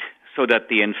right so that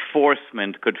the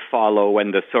enforcement could follow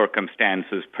when the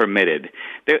circumstances permitted.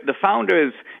 The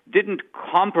founders didn't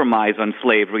compromise on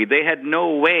slavery. They had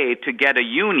no way to get a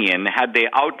union had they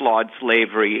outlawed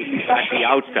slavery at the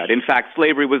outset. In fact,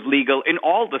 slavery was legal in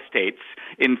all the states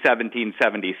in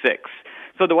 1776.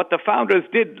 So what the founders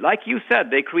did, like you said,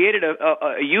 they created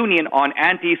a union on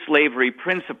anti-slavery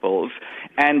principles,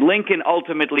 and Lincoln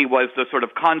ultimately was the sort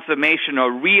of consummation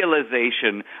or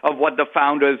realization of what the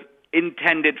founders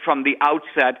intended from the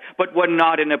outset, but were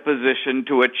not in a position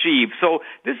to achieve. So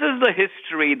this is the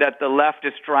history that the left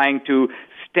is trying to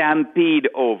stampede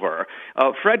over.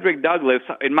 Frederick Douglass,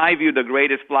 in my view, the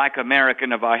greatest Black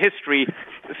American of our history,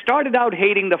 started out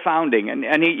hating the founding,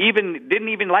 and he didn't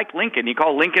even like Lincoln. He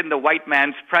called Lincoln the white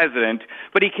man's president,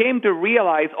 but he came to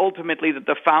realize ultimately that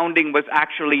the founding was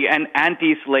actually an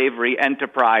anti-slavery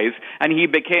enterprise, and he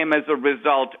became, as a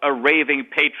result, a raving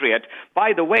patriot.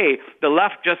 By the way, the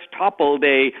left just toppled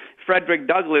a Frederick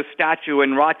Douglass statue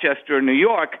in Rochester, New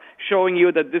York, showing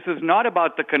you that this is not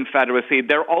about the Confederacy.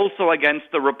 They're also against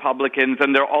the Republicans,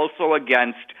 and they're also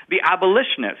against the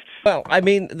abolitionists. Well, I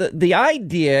mean, the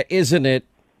idea, isn't it,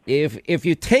 if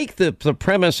you take the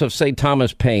premise of, say,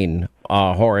 Thomas Paine,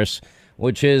 Horace,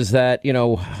 which is that, you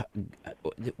know,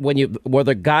 were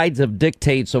the guides of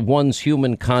dictates of one's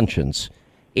human conscience,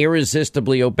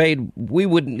 irresistibly obeyed, we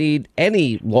wouldn't need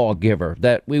any lawgiver,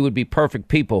 that we would be perfect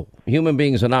people. Human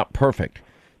beings are not perfect.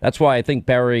 That's why I think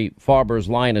Barry Farber's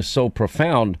line is so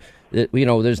profound. That,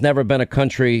 there's never been a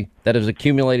country that has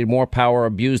accumulated more power,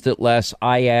 abused it less,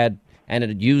 and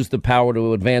it used the power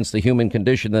to advance the human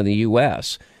condition than the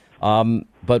U.S.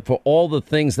 But for all the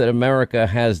things that America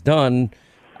has done,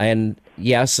 and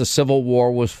yes, the Civil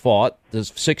War was fought, the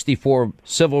 64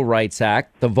 Civil Rights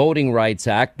Act, the Voting Rights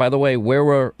Act. By the way, where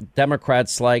were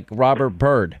Democrats like Robert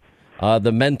Byrd,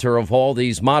 the mentor of all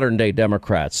these modern day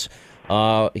Democrats?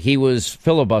 He was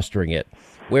filibustering it.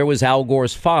 Where was Al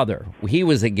Gore's father? He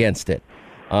was against it.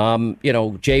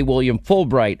 J. William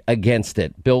Fulbright against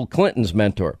it. Bill Clinton's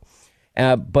mentor.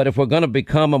 But if we're going to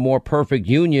become a more perfect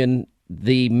union,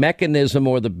 the mechanism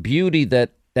or the beauty that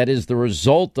is the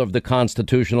result of the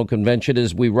Constitutional Convention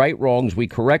is we right wrongs, we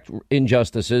correct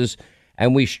injustices,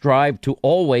 and we strive to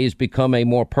always become a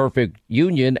more perfect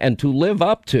union and to live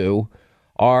up to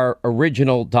our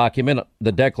original document,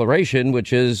 the Declaration,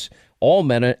 which is all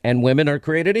men and women are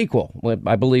created equal.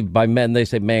 I believe by men, they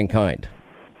say mankind.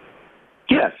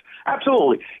 Yes,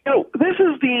 absolutely. This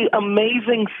is the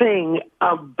amazing thing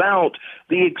about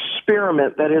the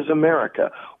experiment that is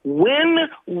America. When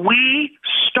we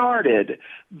started,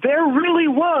 there really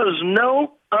was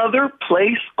no other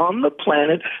place on the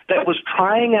planet that was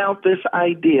trying out this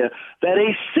idea that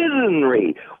a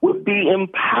citizenry would be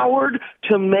empowered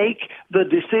to make the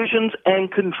decisions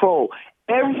and control.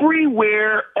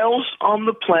 Everywhere else on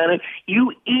the planet,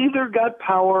 you either got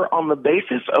power on the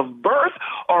basis of birth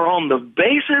or on the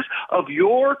basis of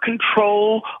your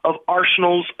control of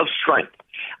arsenals of strength.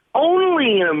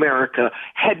 Only in America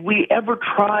had we ever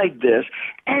tried this,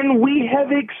 and we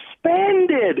have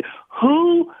expanded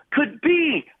who could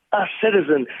be a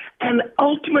citizen. And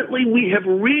ultimately, we have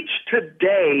reached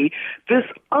today this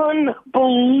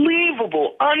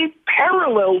unbelievable,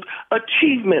 unparalleled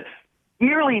achievement.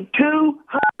 Nearly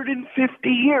 250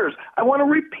 years. I want to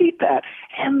repeat that.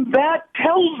 And that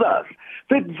tells us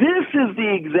that this is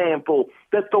the example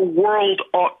that the world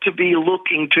ought to be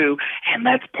looking to. And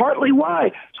that's partly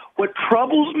why. What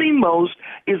troubles me most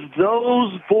is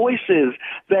those voices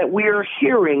that we are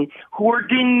hearing who are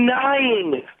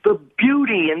denying the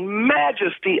beauty and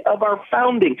majesty of our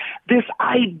founding. This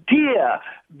idea,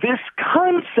 this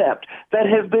concept that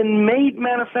has been made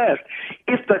manifest.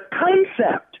 If the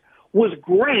concept was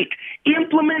great,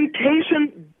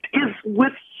 implementation is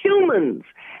with humans.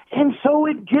 And so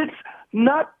it gets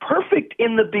not perfect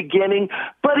in the beginning,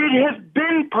 but it has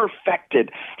been perfected.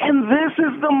 And this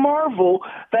is the marvel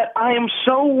that I am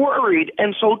so worried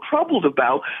and so troubled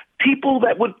about. People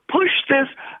that would push this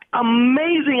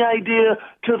amazing idea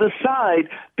to the side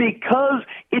because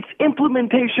its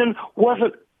implementation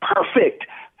wasn't perfect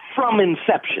from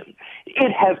inception.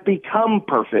 It has become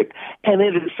perfect, and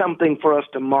it is something for us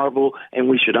to marvel, and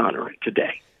we should honor it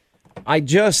today.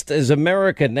 As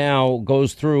America now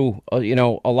goes through, a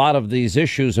lot of these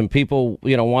issues, and people,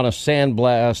 want to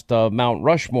sandblast Mount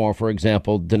Rushmore, for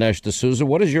example, Dinesh D'Souza,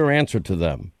 what is your answer to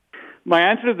them? My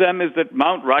answer to them is that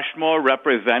Mount Rushmore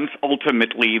represents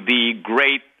ultimately the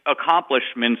great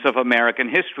accomplishments of American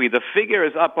history. The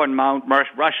figures up on Mount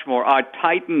Rushmore are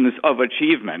titans of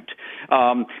achievement.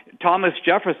 Thomas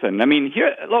Jefferson,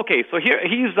 here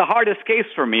he's the hardest case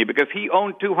for me because he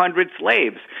owned 200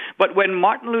 slaves. But when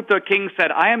Martin Luther King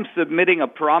said, I am submitting a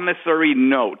promissory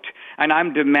note and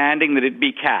I'm demanding that it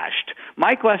be cashed,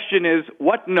 my question is,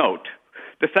 what note?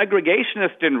 The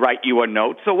segregationists didn't write you a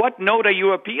note, so what note are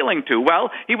you appealing to?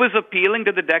 Well, he was appealing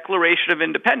to the Declaration of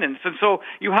Independence, and so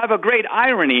you have a great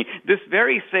irony. This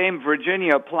very same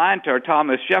Virginia planter,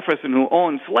 Thomas Jefferson, who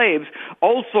owned slaves,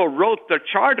 also wrote the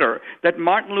charter that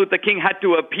Martin Luther King had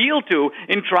to appeal to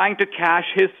in trying to cash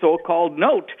his so-called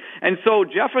note. And so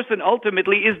Jefferson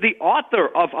ultimately is the author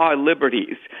of our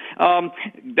liberties.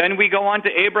 Then we go on to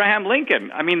Abraham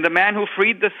Lincoln, the man who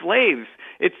freed the slaves.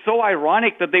 It's so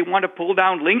ironic that they want to pull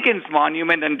down Lincoln's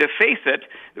monument and deface it.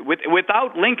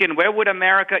 Without Lincoln, where would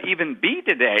America even be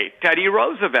today? Teddy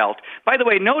Roosevelt. By the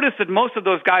way, notice that most of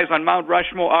those guys on Mount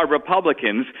Rushmore are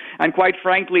Republicans, and quite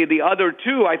frankly, the other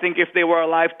two, I think if they were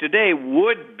alive today,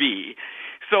 would be.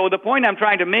 So the point I'm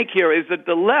trying to make here is that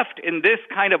the left, in this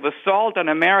kind of assault on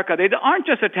America, they aren't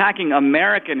just attacking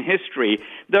American history,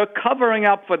 they're covering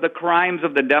up for the crimes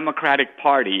of the Democratic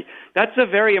Party. That's a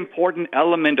very important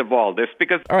element of all this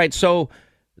because... All right, so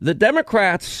the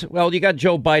Democrats, well, you got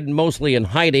Joe Biden mostly in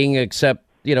hiding, except,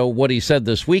 what he said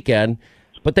this weekend,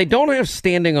 but they don't have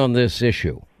standing on this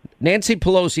issue. Nancy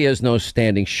Pelosi has no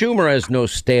standing. Schumer has no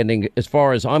standing as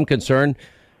far as I'm concerned.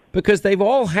 because they've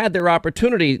all had their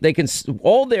opportunity. They can,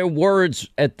 all their words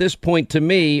at this point to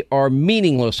me are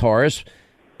meaningless, Horace,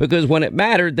 because when it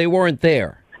mattered, they weren't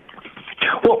there.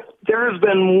 Well, there has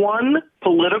been one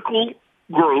political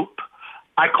group,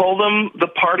 I call them the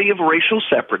Party of Racial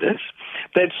Separatists,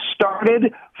 that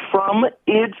started from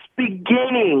its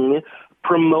beginning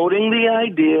promoting the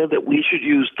idea that we should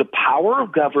use the power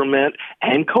of government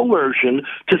and coercion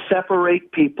to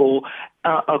separate people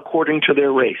according to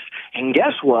their race. And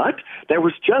guess what? There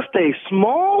was just a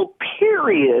small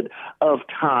period of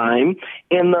time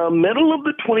in the middle of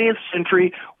the 20th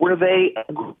century where they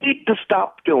agreed to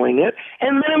stop doing it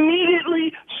and then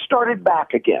immediately started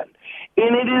back again.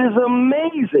 And it is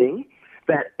amazing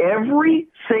that every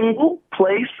single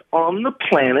place on the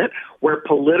planet where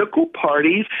political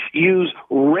parties use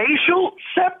racial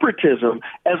separatism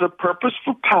as a purpose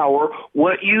for power,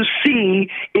 what you see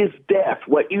is death.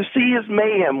 What you see is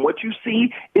mayhem. What you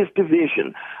see is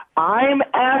division. I'm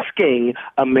asking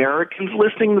Americans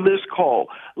listening to this call,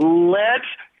 let's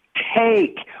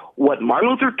take what Martin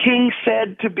Luther King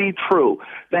said to be true,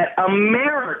 that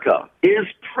America is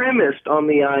premised on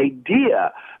the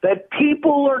idea that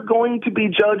people are going to be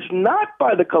judged not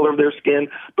by the color of their skin,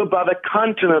 but by the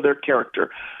content of their character.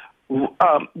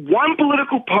 One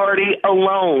political party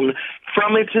alone,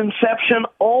 from its inception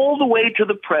all the way to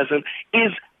the present,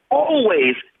 is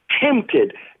always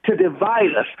tempted to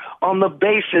divide us on the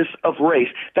basis of race.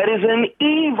 That is an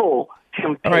evil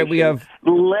temptation. All right, we have...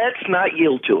 Let's not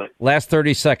yield to it. Last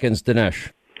 30 seconds,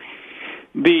 Dinesh.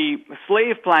 The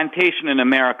slave plantation in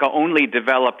America only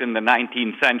developed in the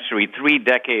 19th century, 3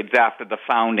 decades after the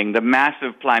founding, the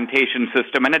massive plantation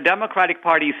system. And a Democratic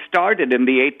Party started in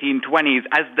the 1820s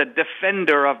as the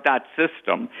defender of that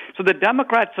system. So the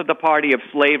Democrats are the party of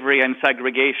slavery and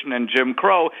segregation and Jim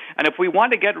Crow. And if we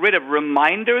want to get rid of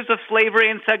reminders of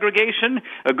slavery and segregation,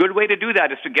 a good way to do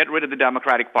that is to get rid of the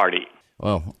Democratic Party.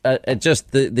 Well,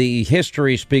 just the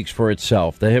history speaks for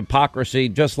itself. The hypocrisy,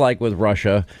 just like with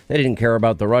Russia, they didn't care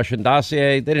about the Russian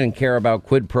dossier. They didn't care about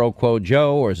quid pro quo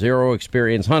Joe or zero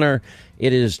experience Hunter.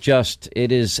 It is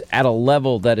at a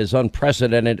level that is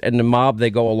unprecedented, and the mob,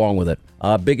 they go along with it.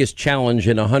 Biggest challenge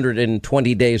in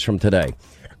 120 days from today.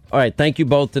 All right. Thank you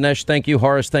both, Dinesh. Thank you,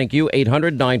 Horace. Thank you.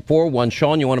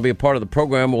 800-941-SEAN. You want to be a part of the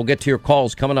program. We'll get to your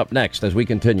calls coming up next as we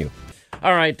continue.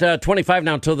 All right, 25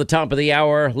 now till the top of the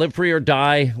hour. Live free or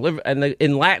die.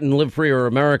 In Latin, live free or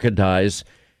America dies.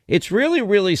 It's really,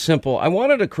 really simple. I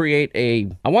wanted to create a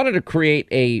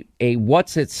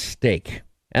what's at stake.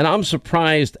 And I'm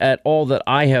surprised at all that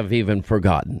I have even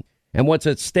forgotten. And what's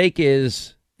at stake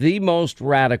is the most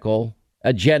radical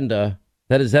agenda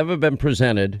that has ever been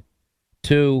presented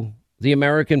to the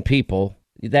American people,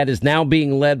 that is now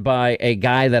being led by a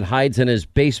guy that hides in his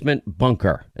basement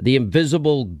bunker, the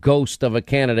invisible ghost of a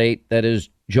candidate that is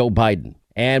Joe Biden.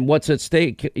 And what's at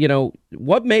stake? You know,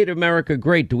 what made America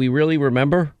great? Do we really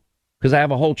remember? Because I have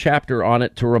a whole chapter on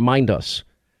it to remind us.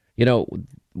 You know,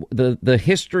 the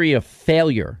history of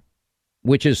failure,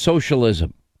 which is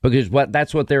socialism, because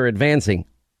that's what they're advancing.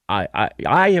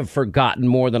 I have forgotten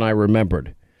more than I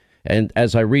remembered. And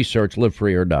as I research Live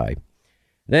Free or Die.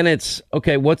 Then it's,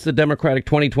 okay, what's the Democratic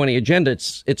 2020 agenda?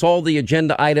 It's all the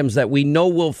agenda items that we know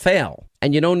will fail.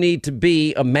 And you don't need to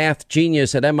be a math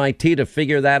genius at MIT to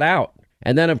figure that out.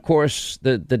 And then, of course,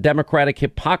 the Democratic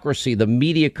hypocrisy, the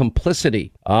media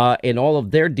complicity in all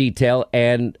of their detail.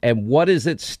 And what is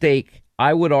at stake?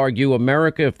 I would argue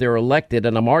America, if they're elected,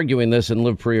 and I'm arguing this in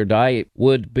Live Free or Die,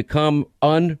 would become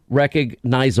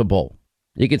unrecognizable.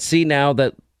 You can see now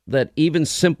that even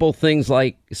simple things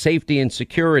like safety and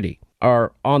security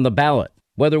are on the ballot.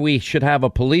 Whether we should have a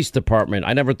police department,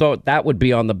 I never thought that would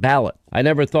be on the ballot. I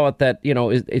never thought that, you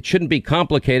know, it shouldn't be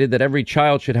complicated, that every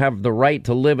child should have the right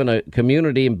to live in a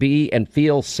community and be and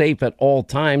feel safe at all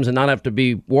times and not have to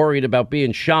be worried about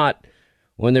being shot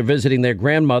when they're visiting their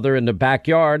grandmother in the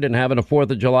backyard and having a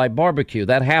 4th of July barbecue.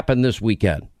 That happened this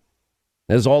weekend.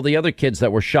 There's all the other kids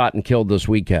that were shot and killed this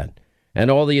weekend,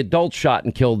 and all the adults shot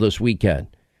and killed this weekend,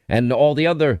 and all the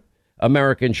other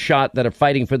Americans shot that are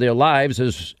fighting for their lives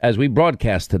as we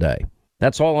broadcast today.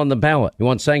 That's all on the ballot. You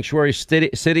want sanctuary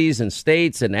cities and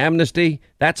states and amnesty?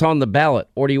 That's on the ballot.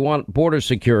 Or do you want border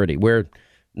security, where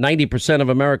 90% of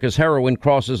America's heroin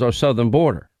crosses our southern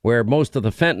border, where most of the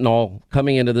fentanyl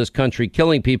coming into this country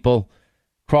killing people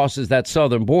crosses that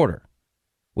southern border?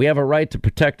 We have a right to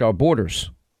protect our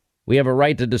borders. We have a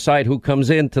right to decide who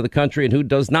comes into the country and who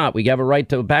does not. We have a right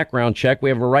to a background check. We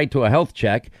have a right to a health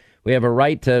check. We have a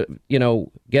right to, you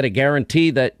know, get a guarantee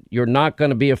that you're not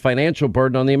going to be a financial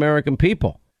burden on the American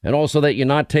people. And also that you're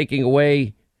not taking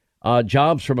away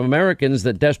jobs from Americans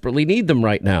that desperately need them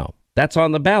right now. That's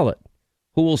on the ballot.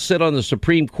 who will sit on the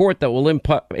Supreme Court that will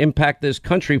impact this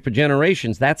country for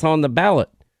generations. That's on the ballot.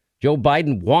 Joe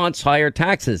Biden wants higher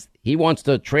taxes. He wants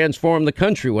to transform the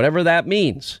country, whatever that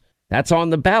means. That's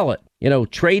on the ballot.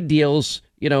 Trade deals,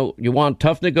 you want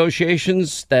tough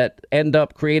negotiations that end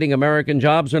up creating American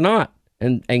jobs or not,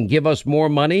 and give us more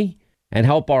money and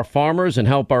help our farmers and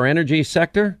help our energy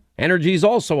sector. Energy is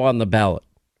also on the ballot.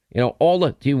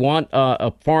 Do you want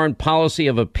a foreign policy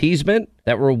of appeasement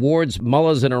that rewards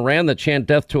mullahs in Iran that chant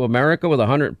death to America with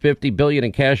 $150 billion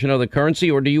in cash and other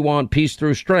currency? Or do you want peace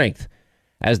through strength,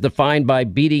 as defined by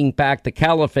beating back the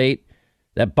caliphate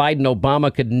that Biden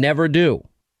Obama could never do?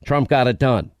 Trump got it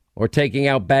done. Or taking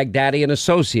out Baghdadi and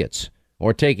associates,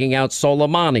 or taking out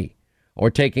Soleimani, or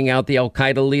taking out the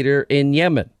al-Qaeda leader in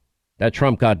Yemen that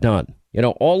Trump got done.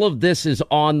 All of this is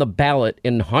on the ballot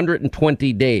in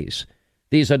 120 days.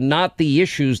 These are not the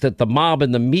issues that the mob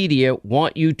and the media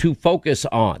want you to focus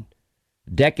on.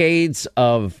 Decades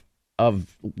of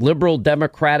liberal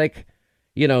democratic,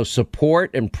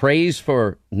 support and praise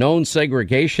for known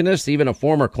segregationists, even a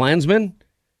former Klansman.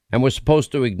 And we're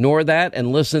supposed to ignore that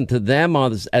and listen to them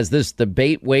as this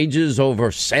debate wages over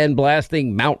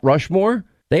sandblasting Mount Rushmore.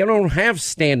 They don't have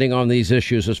standing on these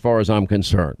issues as far as I'm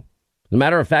concerned. As a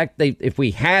matter of fact, if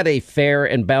we had a fair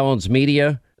and balanced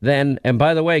media, then, and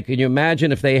by the way, can you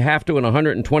imagine if they have to in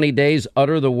 120 days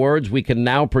utter the words we can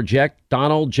now project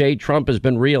Donald J. Trump has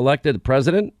been reelected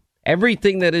president?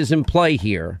 Everything that is in play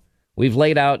here, we've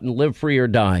laid out in Live Free or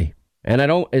Die.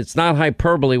 And it's not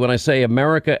hyperbole when I say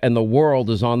America and the world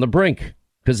is on the brink,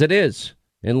 because it is.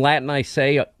 In Latin, I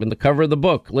say in the cover of the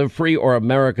book, live free or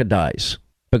America dies,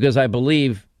 because I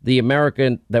believe the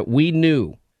America that we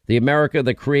knew, the America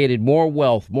that created more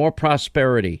wealth, more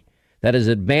prosperity, that has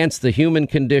advanced the human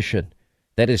condition,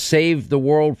 that has saved the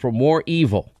world from more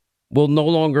evil, will no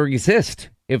longer exist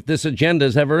if this agenda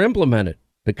is ever implemented.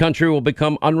 The country will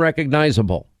become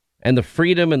unrecognizable, and the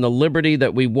freedom and the liberty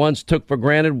that we once took for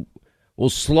granted will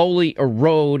slowly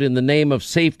erode in the name of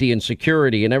safety and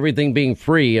security and everything being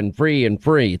free and free and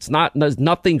free. There's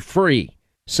nothing free.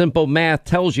 Simple math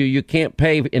tells you can't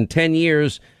pay in 10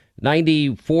 years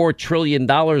 $94 trillion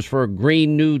for a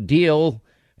Green New Deal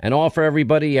and offer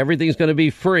everybody everything's going to be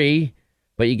free.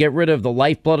 But you get rid of the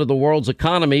lifeblood of the world's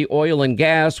economy, oil and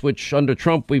gas, which under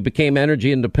Trump we became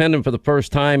energy independent for the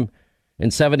first time in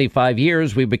 75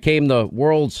 years. We became the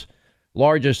world's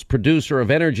largest producer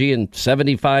of energy in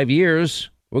 75 years.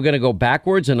 We're going to go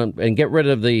backwards and get rid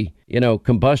of the,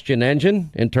 combustion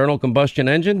engine, internal combustion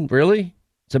engine. Really?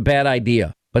 It's a bad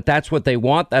idea. But that's what they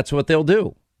want. That's what they'll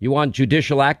do. You want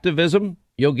judicial activism?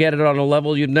 You'll get it on a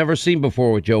level you've never seen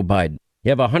before with Joe Biden. You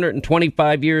have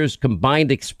 125 years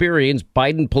combined experience,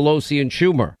 Biden, Pelosi, and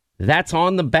Schumer. That's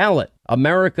on the ballot.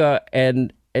 America,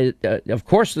 and of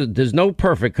course, there's no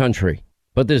perfect country,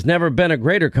 but there's never been a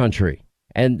greater country.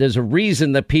 And there's a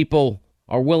reason that people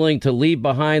are willing to leave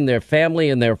behind their family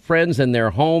and their friends and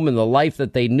their home and the life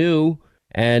that they knew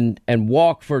and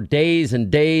walk for days and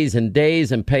days and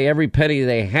days and pay every penny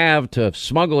they have to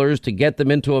smugglers to get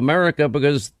them into America,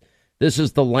 because this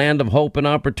is the land of hope and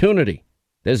opportunity.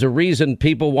 There's a reason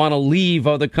people want to leave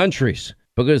other countries,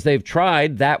 because they've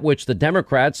tried that which the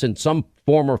Democrats in some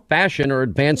form or fashion are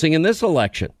advancing in this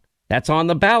election. That's on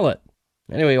the ballot.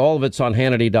 Anyway, all of it's on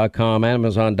Hannity.com,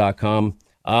 Amazon.com.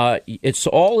 It's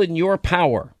all in your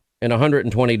power in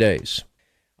 120 days.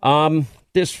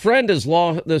 This show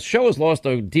has lost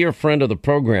a dear friend of the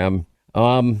program.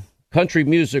 Country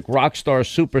music rock star,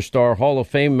 superstar, Hall of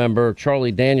Fame member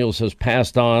Charlie Daniels has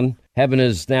passed on. Heaven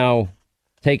has now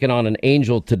taken on an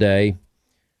angel today.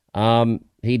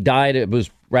 He died, it was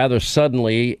rather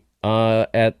suddenly,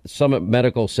 at Summit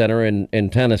Medical Center in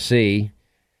Tennessee.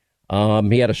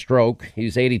 He had a stroke.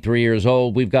 He's 83 years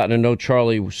old. We've gotten to know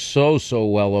Charlie so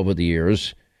well over the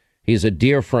years. He's a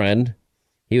dear friend.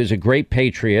 He was a great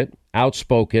patriot,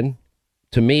 outspoken.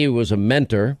 To me, he was a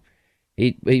mentor.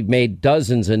 He made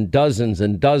dozens and dozens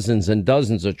and dozens and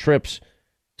dozens of trips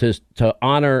to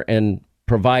honor and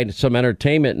provide some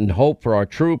entertainment and hope for our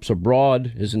troops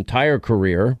abroad his entire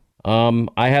career.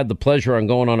 I had the pleasure on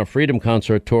going on a Freedom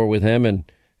Concert tour with him, and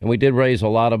we did raise a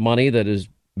lot of money that has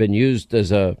been used as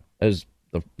the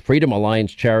Freedom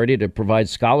Alliance charity to provide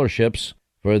scholarships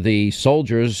for the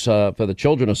soldiers, for the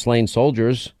children of slain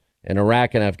soldiers in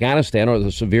Iraq and Afghanistan, or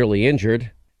the severely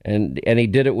injured. And he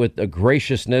did it with a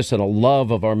graciousness and a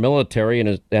love of our military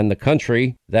and the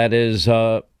country that is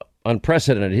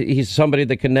unprecedented. He's somebody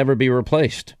that can never be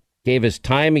replaced. Gave his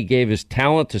time, he gave his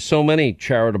talent to so many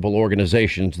charitable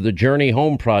organizations. The Journey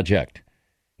Home Project,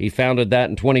 he founded that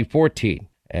in 2014.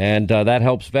 And that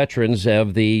helps veterans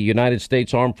of the United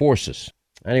States Armed Forces.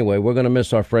 Anyway, we're going to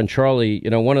miss our friend Charlie.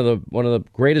 You know, one of the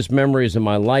greatest memories in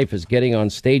my life is getting on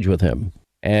stage with him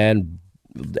and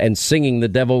singing "The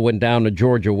Devil Went Down to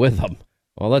Georgia" with him.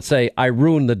 Well, let's say I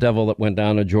ruined "The Devil That Went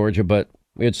Down to Georgia," but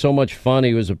we had so much fun.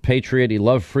 He was a patriot. He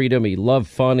loved freedom. He loved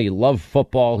fun. He loved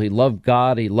football. He loved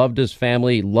God. He loved his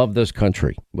family. He loved this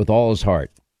country with all his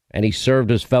heart. And he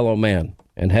served his fellow man.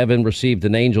 And heaven received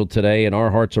an angel today, and our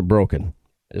hearts are broken.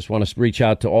 I just want to reach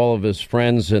out to all of his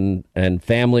friends and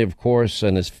family, of course,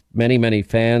 and his many, many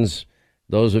fans,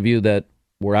 those of you that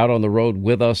were out on the road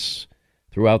with us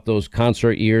throughout those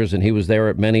concert years, and he was there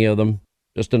at many of them.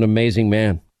 Just an amazing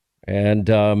man. And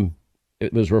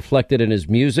it was reflected in his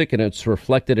music, and it's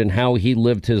reflected in how he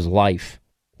lived his life.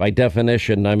 By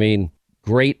definition, I mean,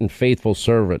 great and faithful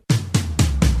servant.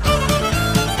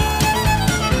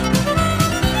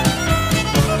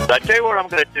 I tell you what I'm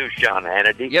going to do, Sean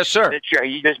Hannity. Yes, sir. Since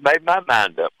you just made my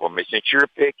mind up for me. Since you're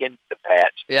picking the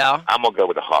Pats, yeah, I'm going to go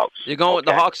with the Hawks. You're going with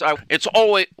the Hawks? It's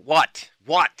always what?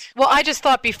 Well, I just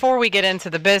thought before we get into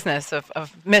the business of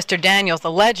Mr. Daniels,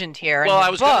 the legend here. Well, I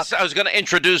was going to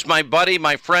introduce my buddy,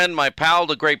 my friend, my pal,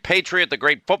 the great patriot, the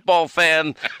great football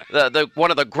fan, the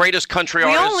one of the greatest country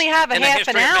artists. We only have a half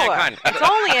an hour. It's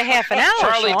only a half an hour.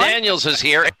 Charlie Sean. Daniels is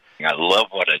here. I love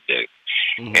what I do.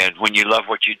 Mm-hmm. And when you love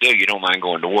what you do, you don't mind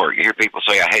going to work. You hear people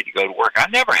say, I hate to go to work. I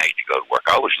never hate to go to work.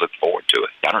 I always look forward to it.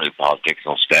 I don't do politics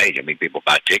on stage. I mean, people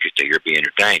buy tickets to hear me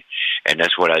entertained, and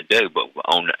that's what I do. But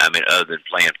other than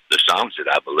playing the songs that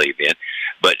I believe in.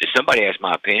 But if somebody asks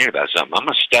my opinion about something, I'm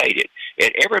going to state it.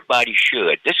 And everybody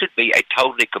should. This would be a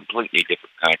totally, completely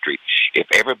different country if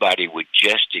everybody would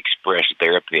just express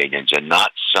their opinions and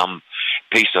not some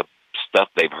piece of stuff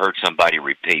they've heard somebody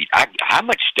repeat. How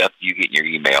much stuff do you get in your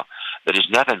email that is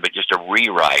nothing but just a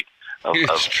rewrite of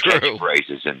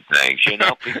catchphrases and things? You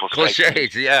know, people say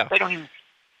cliches, yeah. They don't even.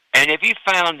 And have you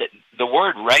found that the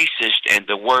word racist and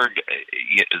the word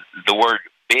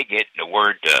bigot, the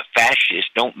word fascist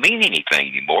don't mean anything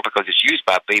anymore because it's used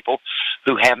by people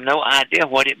who have no idea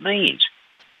what it means?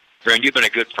 Friend, you've been a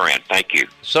good friend. Thank you.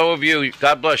 So have you.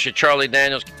 God bless you, Charlie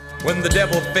Daniels. When the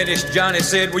devil finished, Johnny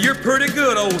said, well, you're pretty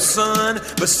good, old son,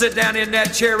 but sit down in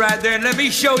that chair right there and let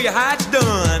me show you how it's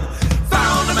done.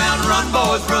 Fire on the mountain, run,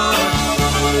 boys, run.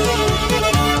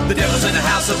 The devil's in the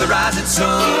house of the rising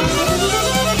sun.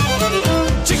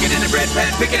 Chicken in the bread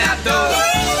pan, picking out dough.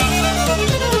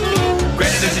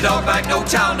 Granny, there's a dog bite, no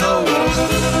child knows.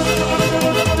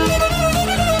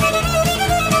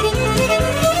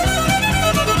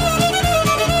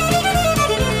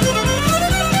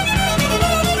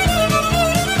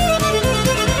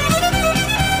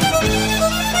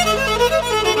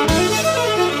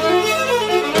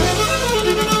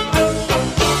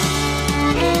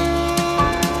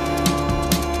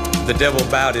 The devil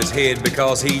bowed his head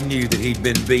because he knew that he'd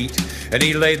been beat, and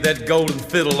he laid that golden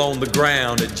fiddle on the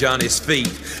ground at Johnny's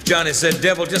feet. Johnny said,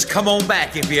 devil, just come on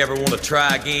back if you ever want to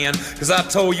try again, because I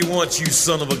told you once, you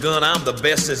son of a gun, I'm the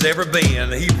best there's ever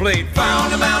been. He played Fire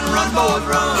on the Mountain, Run, Boys,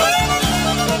 Run.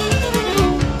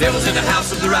 Devil's in the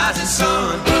house of the rising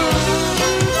sun.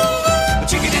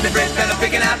 Chicken in the bread pan,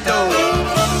 picking out dough.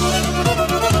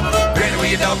 Granny, where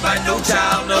your dog bite, no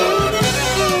child knows.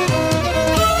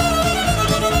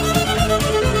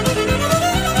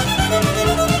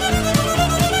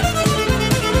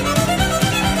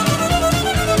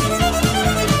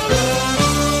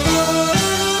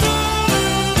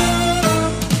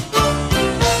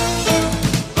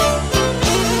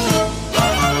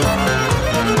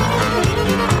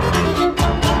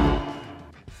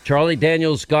 Charlie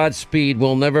Daniels, Godspeed.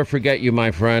 We'll never forget you,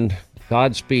 my friend.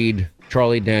 Godspeed,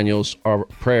 Charlie Daniels. Our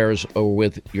prayers are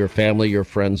with your family, your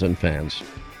friends, and fans.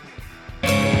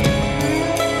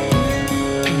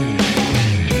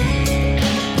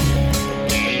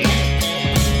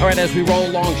 All right, as we roll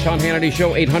along, Sean Hannity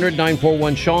Show,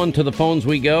 800-941-SEAN. To the phones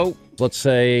we go. Let's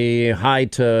say hi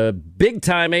to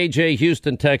big-time AJ,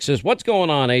 Houston, Texas. What's going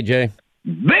on, AJ?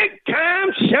 Big-time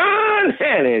Sean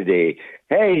Hannity.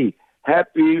 Hey,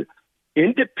 happy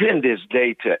Independence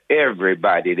Day to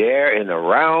everybody there and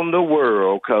around the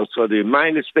world, because for the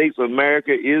United States of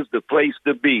America is the place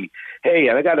to be. Hey,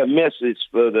 I got a message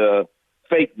for the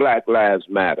fake Black Lives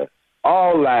Matter.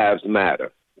 All lives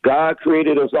matter. God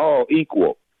created us all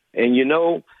equal. And, you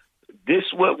know, this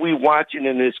is what we're watching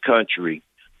in this country.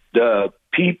 The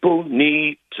people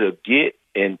need to get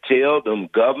and tell them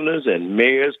governors and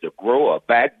mayors to grow a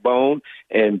backbone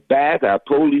and back our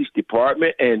police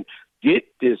department and get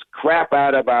this crap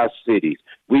out of our cities.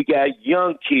 We got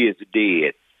young kids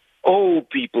dead, old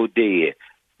people dead.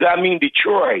 I mean,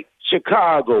 Detroit,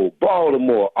 Chicago,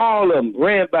 Baltimore, all of them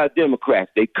ran by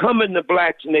Democrats. They come in the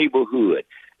blacks' neighborhood,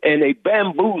 and they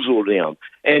bamboozle them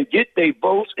and get their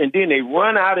votes, and then they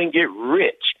run out and get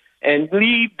rich and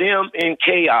leave them in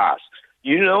chaos.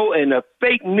 You know, and the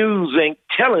fake news ain't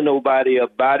telling nobody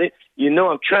about it. You know,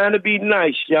 I'm trying to be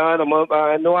nice, Sean.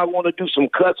 I know I want to do some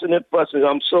cussing and fussing.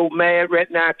 I'm so mad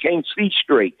right now I can't see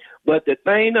straight. But the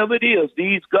thing of it is,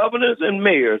 these governors and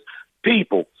mayors,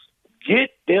 people,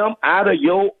 get them out of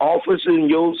your office in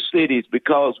your cities,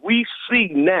 because we see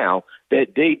now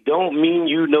that they don't mean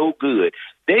you no good.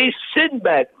 They sitting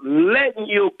back letting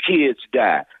your kids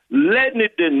die, letting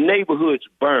the neighborhoods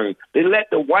burn. They let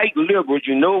the white liberals,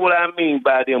 you know what I mean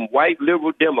by them white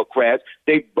liberal Democrats,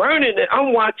 they burning it.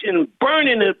 I'm watching them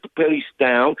burning the place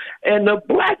down, and the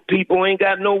black people ain't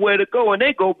got nowhere to go, and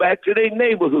they go back to their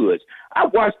neighborhoods. I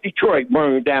watched Detroit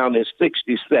burn down in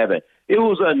 1967. It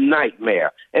was a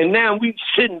nightmare. And now we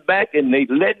sitting back and they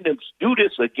letting them do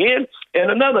this again.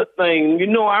 And another thing, you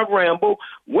know, I ramble.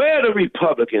 Where are the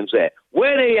Republicans at?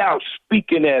 Where they out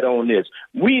speaking at on this?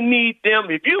 We need them.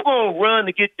 If you're going to run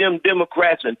to get them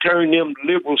Democrats and turn them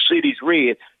liberal cities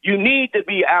red, you need to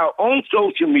be out on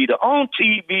social media, on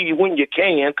TV when you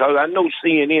can, because I know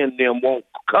CNN them won't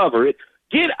cover it.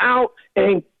 Get out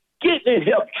and get and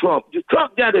help Trump.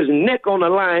 Trump got his neck on the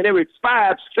line every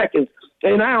 5 seconds.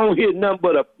 And I don't hear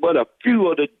nothing but a few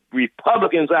of the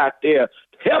Republicans out there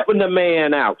helping the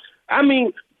man out. I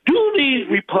mean, do these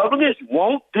Republicans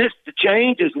want this to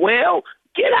change as well?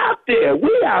 Get out there.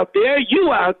 We out there.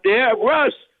 You out there.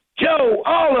 Russ, Joe,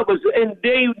 all of us. And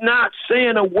they not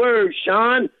saying a word,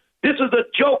 Sean. This is a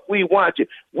joke we watching.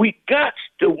 We got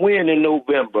to win in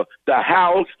November. The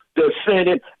House, the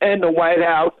Senate, and the White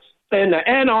House. And the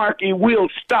anarchy will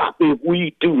stop if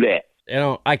we do that. You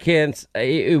know, I can't.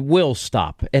 It will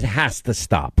stop. It has to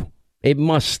stop. It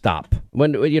must stop.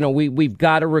 When, you know, we've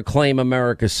got to reclaim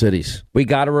America's cities. We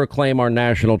got to reclaim our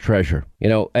national treasure. You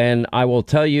know, and I will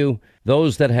tell you,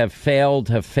 those that have failed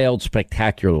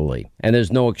spectacularly. And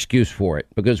there's no excuse for it,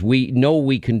 because we know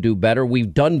we can do better.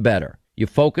 We've done better. You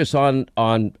focus on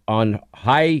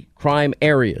high crime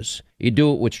areas. You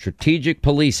do it with strategic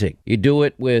policing. You do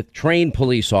it with trained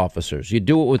police officers. You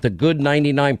do it with a good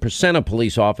 99% of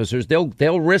police officers.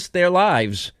 They'll risk their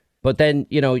lives. But then,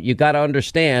 you know, you got to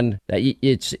understand that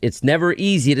it's never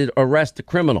easy to arrest a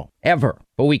criminal, ever.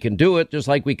 But we can do it just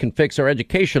like we can fix our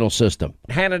educational system.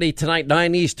 Hannity tonight,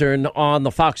 9 Eastern on the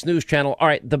Fox News Channel. All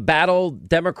right, the battle,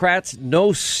 Democrats,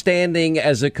 no standing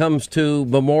as it comes to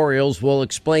memorials. We'll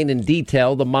explain in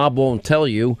detail. The mob won't tell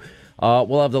you.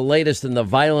 We'll have the latest in the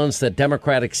violence that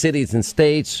Democratic cities and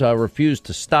states refuse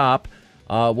to stop.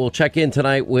 We'll check in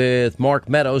tonight with Mark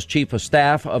Meadows, Chief of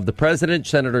Staff of the President,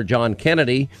 Senator John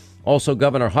Kennedy, also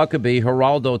Governor Huckabee,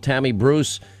 Geraldo, Tammy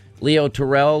Bruce, Leo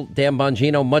Terrell, Dan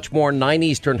Bongino, much more. 9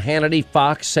 Eastern, Hannity,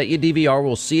 Fox. Set your DVR.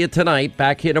 We'll see you tonight.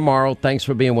 Back here tomorrow. Thanks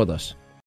for being with us.